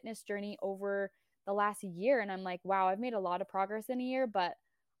like fitness journey over the last year. And I'm like, wow, I've made a lot of progress in a year, but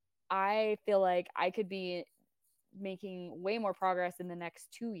I feel like I could be making way more progress in the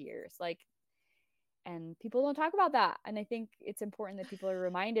next 2 years. Like, and people don't talk about that. And I think it's important that people are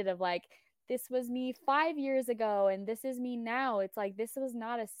reminded of like, this was me 5 years ago and this is me now. It's like, this was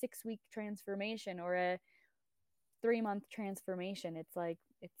not a 6-week transformation or a 3-month transformation. It's like,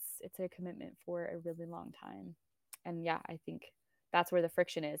 it's a commitment for a really long time. And yeah, I think that's where the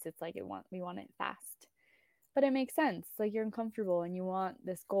friction is. It's like, we want it fast, but it makes sense. Like, you're uncomfortable and you want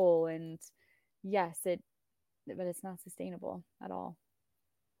this goal, and yes, but it's not sustainable at all.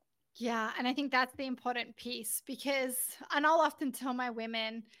 Yeah, and I think that's the important piece because, and I'll often tell my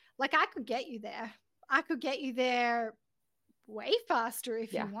women, like, I could get you there. I could get you there way faster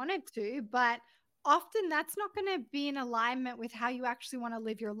if you Yeah, wanted to, but often that's not going to be in alignment with how you actually want to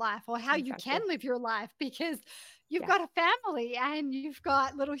live your life or how you can exactly. live your life, because you've Yeah. got a family and you've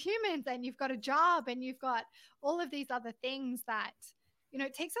got little humans and you've got a job and you've got all of these other things that,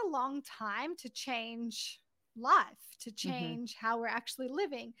 it takes a long time to change life, to Mm-hmm. change how we're actually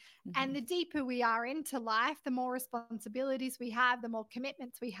living. Mm-hmm. And the deeper we are into life, the more responsibilities we have, the more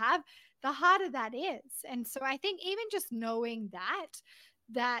commitments we have, the harder that is. And so I think even just knowing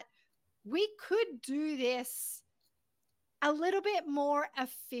that we could do this a little bit more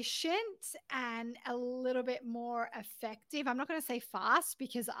efficient and a little bit more effective. I'm not going to say fast,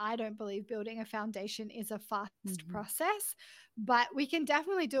 because I don't believe building a foundation is a fast Mm-hmm. process, but we can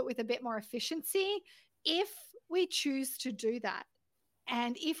definitely do it with a bit more efficiency if we choose to do that.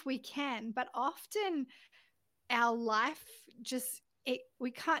 And if we can, but often our life just,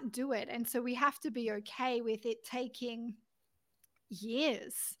 we can't do it. And so we have to be okay with it taking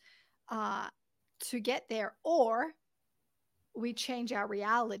years uh, to get there, or we change our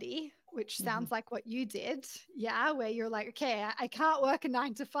reality, which Mm-hmm. sounds like what you did. Yeah, where you're like, okay, I can't work a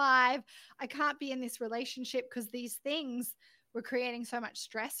 9 to 5. I can't be in this relationship because these things were creating so much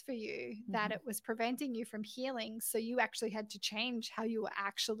stress for you that Mm-hmm. it was preventing you from healing. So you actually had to change how you were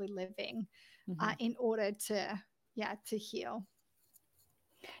actually living Mm-hmm. in order to, yeah, to heal.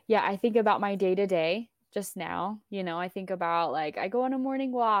 Yeah, I think about my day to day just now. I think about like, I go on a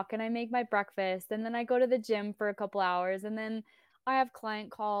morning walk and I make my breakfast, and then I go to the gym for a couple hours, and then I have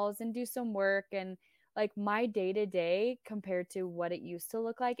client calls and do some work. And like, my day to day compared to what it used to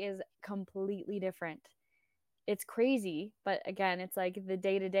look like is completely different. It's crazy. But again, it's like the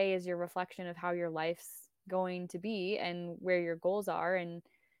day to day is your reflection of how your life's going to be and where your goals are. And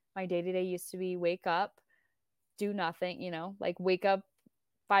my day to day used to be wake up, do nothing, like wake up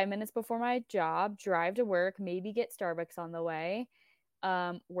 5 minutes before my job, drive to work, maybe get Starbucks on the way,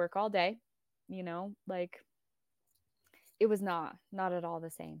 work all day, like, it was not at all the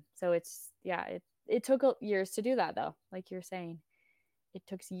same. So it's, yeah, it took years to do that though. Like you're saying, it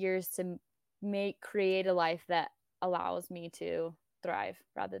took years to create a life that allows me to thrive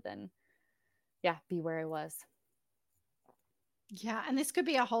rather than, yeah, be where I was. Yeah. And this could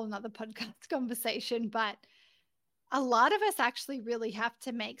be a whole nother podcast conversation, but a lot of us actually really have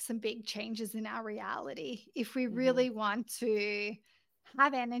to make some big changes in our reality if we Mm-hmm. really want to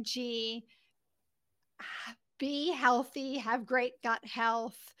have energy, be healthy, have great gut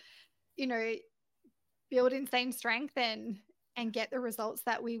health, you know, build insane strength and get the results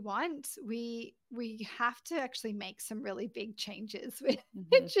that we want. We have to actually make some really big changes. Mm-hmm.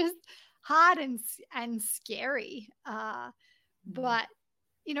 It just, hard and scary. Mhm. But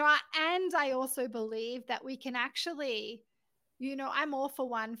and I also believe that we can actually, I'm all for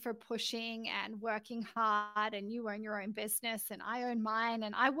one for pushing and working hard, and you own your own business and I own mine,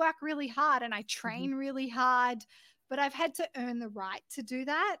 and I work really hard and I Mhm. train really hard, but I've had to earn the right to do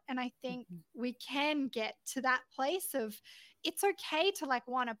that. And I think Mhm. we can get to that place of it's okay to like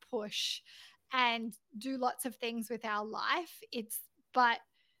want to push and do lots of things with our life. But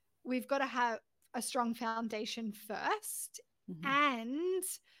we've got to have a strong foundation first, Mhm. and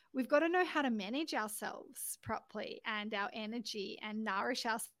we've got to know how to manage ourselves properly and our energy and nourish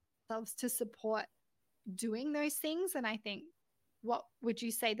ourselves to support doing those things. And I think, what would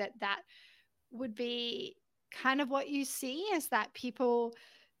you say that would be kind of what you see is that people,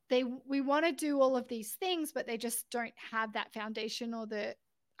 we want to do all of these things, but they just don't have that foundation, or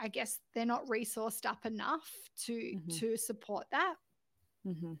I guess they're not resourced up enough to Mhm. to support that.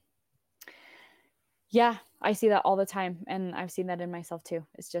 Mhm. Yeah, I see that all the time. And I've seen that in myself too.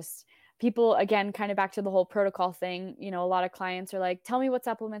 It's just people, again, kind of back to the whole protocol thing. A lot of clients are like, tell me what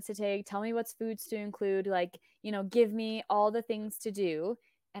supplements to take, tell me what's foods to include, like, give me all the things to do.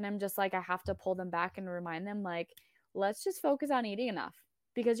 And I'm just like, I have to pull them back and remind them, like, let's just focus on eating enough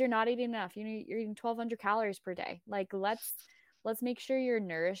because you're not eating enough. You're eating 1,200 calories per day. Like, let's make sure you're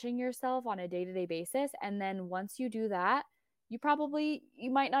nourishing yourself on a day-to-day basis. And then once you do that, you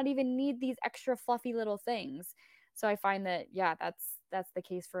might not even need these extra fluffy little things. So I find that, yeah, that's the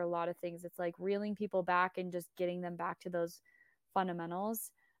case for a lot of things. It's like reeling people back and just getting them back to those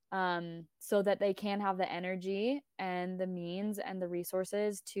fundamentals, so that they can have the energy and the means and the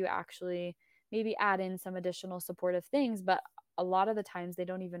resources to actually maybe add in some additional supportive things. But a lot of the times they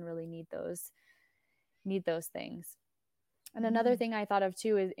don't even really need those things. And another Mm. thing I thought of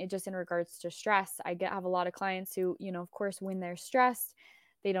too is just in regards to stress. Have a lot of clients who, of course, when they're stressed,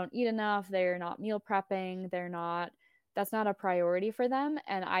 they don't eat enough, they're not meal prepping, that's not a priority for them.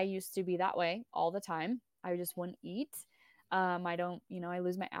 And I used to be that way all the time. I just wouldn't eat. I don't, I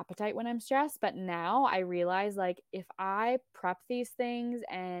lose my appetite when I'm stressed. But now I realize, like, if I prep these things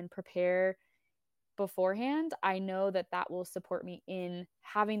and prepare beforehand, I know that that will support me in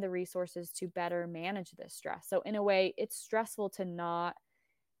having the resources to better manage this stress. So in a way, it's stressful to not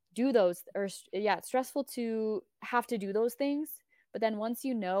do those, or yeah, it's stressful to have to do those things. But then once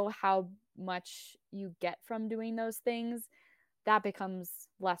you know how much you get from doing those things, that becomes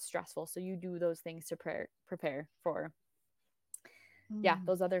less stressful. So you do those things to prepare for, yeah, Mm.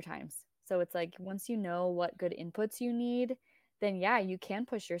 those other times. So it's like once you know what good inputs you need, then yeah, you can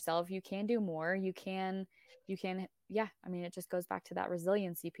push yourself, you can do more, you can yeah, I mean, it just goes back to that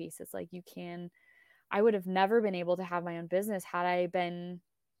resiliency piece. It's like I would have never been able to have my own business had I been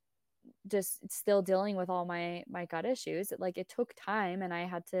just still dealing with all my gut issues. Like, it took time, and I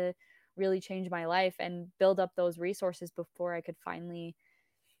had to really change my life and build up those resources before I could finally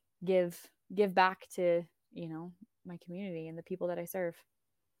give back to, my community and the people that I serve.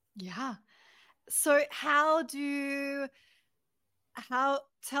 Yeah. So how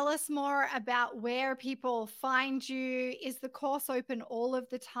tell us more about where people find you. Is the course open all of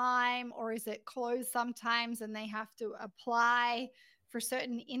the time, or is it closed sometimes and they have to apply for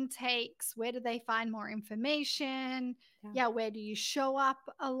certain intakes? Where do they find more information? Yeah. Yeah, where do you show up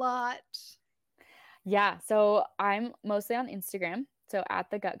a lot? Yeah. So I'm mostly on Instagram. So at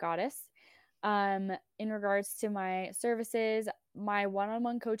the Gut Goddess. In regards to my services, my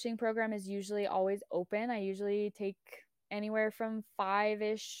one-on-one coaching program is usually always open. I usually take anywhere from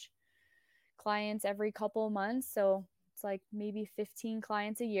 5-ish clients every couple months. So it's like maybe 15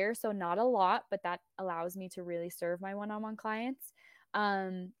 clients a year. So not a lot, but that allows me to really serve my one-on-one clients.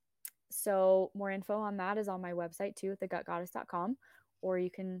 Um, so more info on that is on my website too, at thegutgoddess.com. Or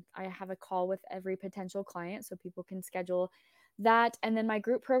I have a call with every potential client so people can schedule that. And then my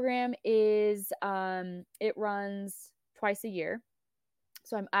group program it runs twice a year.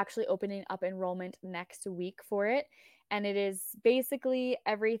 So I'm actually opening up enrollment next week for it. And it is basically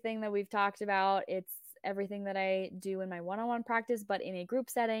everything that we've talked about. It's everything that I do in my one on one practice, but in a group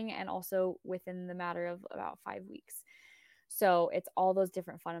setting and also within the matter of about 5 weeks. So it's all those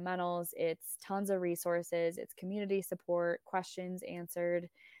different fundamentals. It's tons of resources. It's community support, questions answered.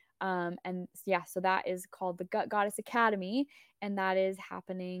 And yeah, so that is called the Gut Goddess Academy. And that is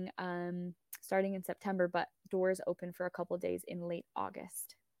happening starting in September, but doors open for a couple of days in late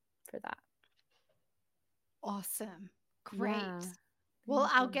August for that. Awesome. Great. Yeah. Well,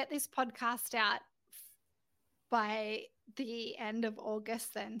 Thank I'll you. get this podcast out by the end of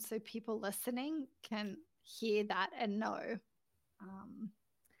August then, so people listening can hear that and know. Um,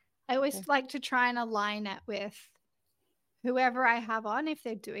 I always Okay. like to try and align it with whoever I have on, if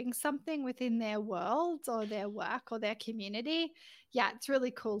they're doing something within their world or their work or their community, yeah, it's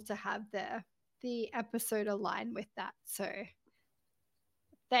really cool to have the episode align with that. So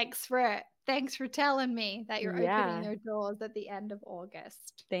thanks for telling me that you're opening Yeah. your doors at the end of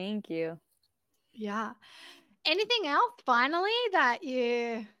August. Thank you. Yeah. Anything else finally that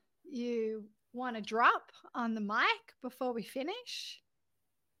you want to drop on the mic before we finish?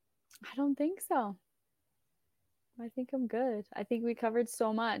 I don't think so. I think I'm good. I think we covered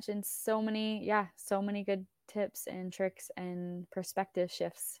so much and so many good tips and tricks and perspective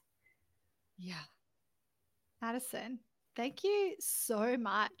shifts. Yeah. Addison, thank you so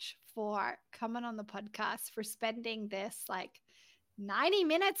much for coming on the podcast, for spending this like 90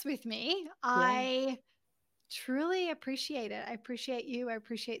 minutes with me. Yeah. I truly appreciate it. I appreciate you. I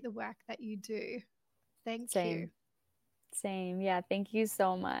appreciate the work that you do. Thank you. Same. Yeah. Thank you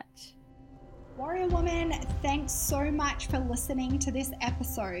so much. Warrior Woman, thanks so much for listening to this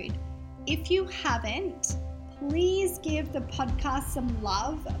episode. If you haven't, please give the podcast some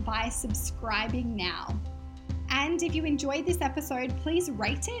love by subscribing now. And if you enjoyed this episode, please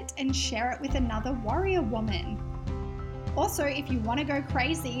rate it and share it with another warrior woman. Also, if you want to go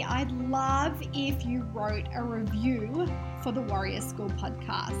crazy, I'd love if you wrote a review for the Warrior School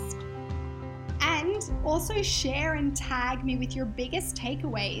podcast. And also share and tag me with your biggest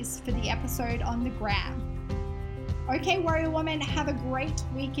takeaways for the episode on the gram. Okay, Warrior Woman, have a great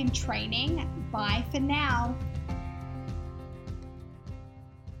week in training. Bye for now.